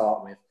to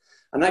start with.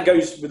 And that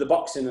goes with the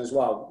boxing as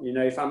well.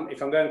 If I'm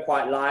going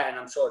quite light and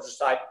I'm sort of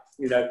just like,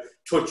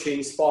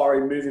 touching,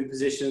 sparring, moving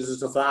positions and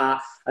stuff like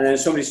that, and then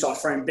somebody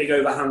starts throwing big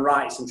overhand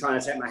rights and trying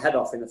to take my head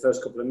off in the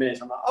first couple of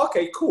minutes, I'm like,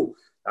 okay, cool.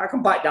 I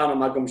can bite down on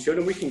my gum shield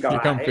and we can go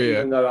at it,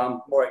 even though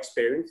I'm more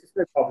experienced. It's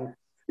no problem.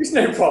 It's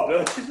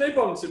no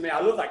problem to me. I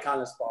love that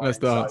kind of sparring. Let's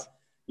dance. So,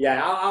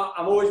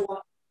 I'm always...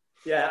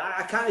 Yeah,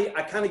 I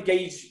kind of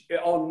gauge it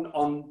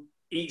on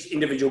each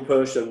individual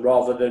person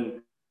rather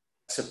than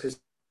a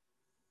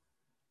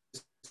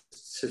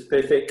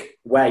specific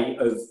way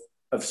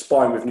of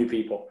sparring with new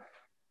people.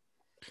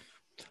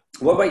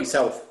 What about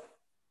yourself?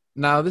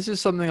 Now, this is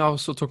something I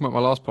was sort of talking about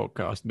in my last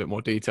podcast in a bit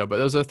more detail, but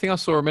there was a thing I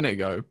saw a minute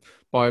ago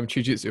by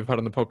Jiu-Jitsu who've had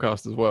on the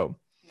podcast as well.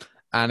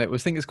 And I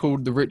think it's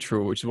called The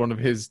Ritual, which is one of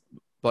his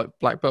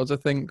black belts, I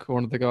think,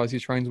 one of the guys he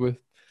trains with.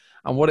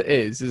 And what it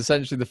is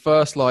essentially the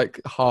first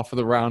half of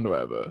the round or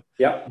whatever.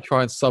 Yeah. You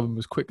try and sub them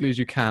as quickly as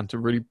you can to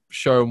really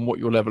show them what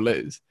your level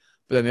is.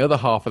 But then the other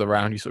half of the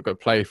round, you sort of go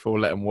playful,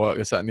 let them work,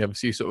 this, that, and the other.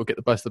 So you sort of get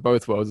the best of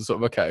both worlds and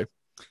sort of,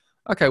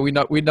 okay, we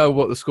know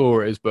what the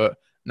score is, but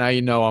now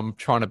I'm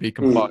trying to be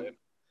compliant.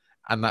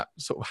 And that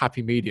sort of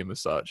happy medium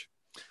as such.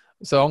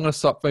 So I'm going to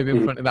start maybe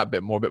implementing that a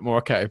bit more,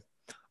 okay.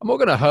 I'm not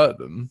going to hurt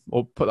them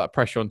or put that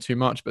pressure on too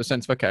much, but a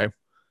sense of, okay,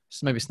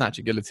 just maybe snatch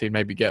a guillotine,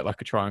 maybe get a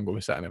triangle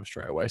with setting them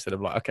straight away instead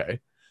of okay,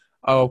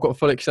 oh, I've got a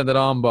full extended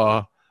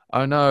armbar.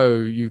 Oh no,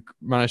 you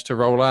managed to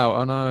roll out.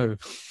 Oh no,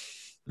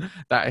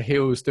 that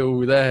heel is still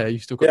there. You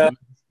still got.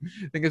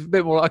 I think it's a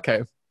bit more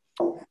okay.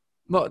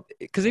 Not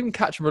because even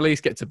catch and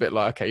release gets a bit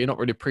okay, you're not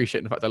really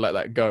appreciating the fact they let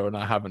that go, and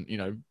I haven't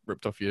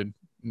ripped off your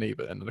knee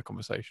by the end of the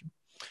conversation.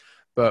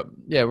 But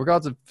yeah,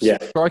 regards of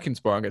striking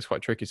sparring gets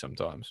quite tricky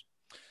sometimes.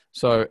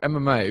 So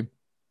MMA,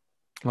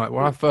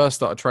 when I first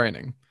started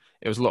training,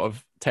 it was a lot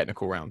of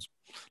technical rounds,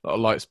 a lot of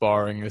light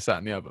sparring, this, that,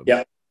 and the other.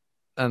 Yeah.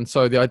 And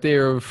so the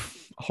idea of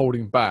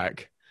holding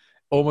back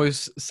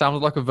almost sounded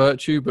like a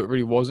virtue, but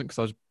really wasn't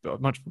because I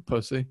was much of a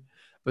pussy.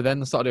 But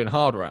then I started doing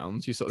hard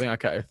rounds. You sort of think,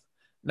 okay,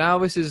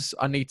 now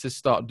I need to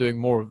start doing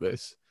more of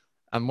this.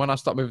 And when I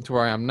start moving to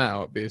where I am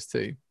now at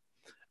BST,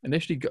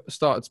 initially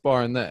started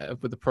sparring there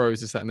with the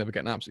pros, this, that, and never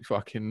getting absolutely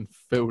fucking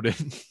filled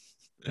in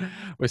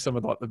with some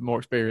of the more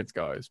experienced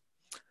guys.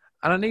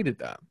 And I needed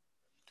that.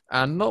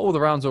 And not all the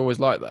rounds are always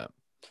like that,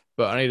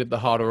 but I needed the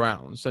harder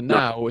rounds. So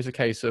now it's a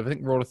case of, I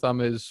think rule of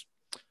thumb is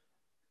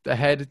the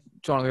head,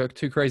 trying to go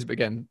too crazy, but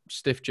again,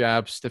 stiff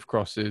jabs, stiff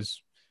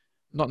crosses,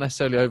 not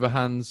necessarily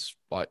overhands,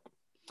 but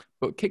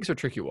kicks are a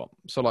tricky one.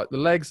 So the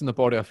legs and the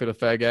body, I feel a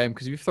fair game,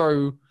 because if you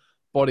throw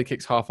body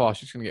kicks half-assed, you're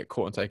just going to get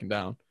caught and taken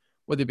down,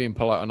 whether you're being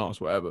polite or not,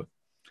 it's whatever.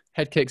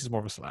 Head kicks is more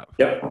of a slap.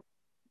 Yep.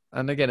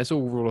 And again, it's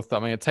all rule of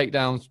thumb. I mean,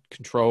 takedowns,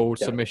 controlled,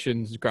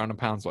 submissions, ground and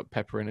pounds like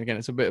peppering. Again,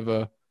 it's a bit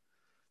of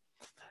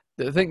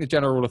I think the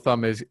general rule of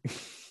thumb is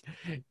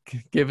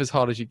give as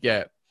hard as you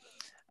get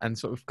and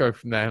sort of go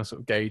from there and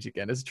sort of gauge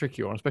again. It's a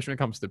tricky one, especially when it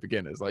comes to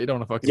beginners. You don't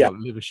want to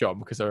fucking leave a shot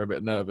because they're a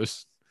bit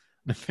nervous.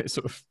 It's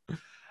sort of,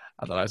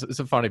 I don't know, it's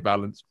a funny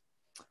balance.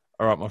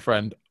 All right, my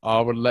friend,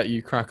 I will let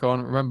you crack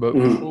on. Remember,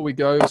 before we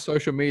go,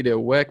 social media,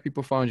 where can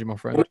people find you, my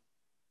friend?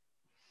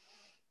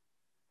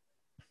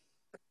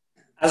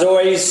 As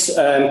always,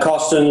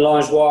 Carsten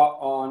Langeois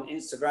on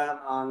Instagram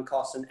and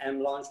Carsten M.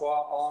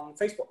 Langeois on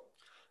Facebook.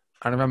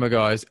 And remember,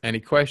 guys, any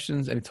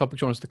questions, any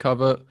topics you want us to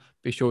cover,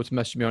 be sure to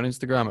message me on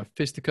Instagram at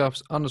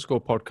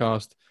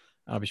fisticuffs_podcast.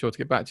 And I'll be sure to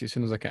get back to you as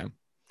soon as I can.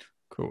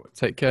 Cool.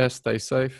 Take care. Stay safe.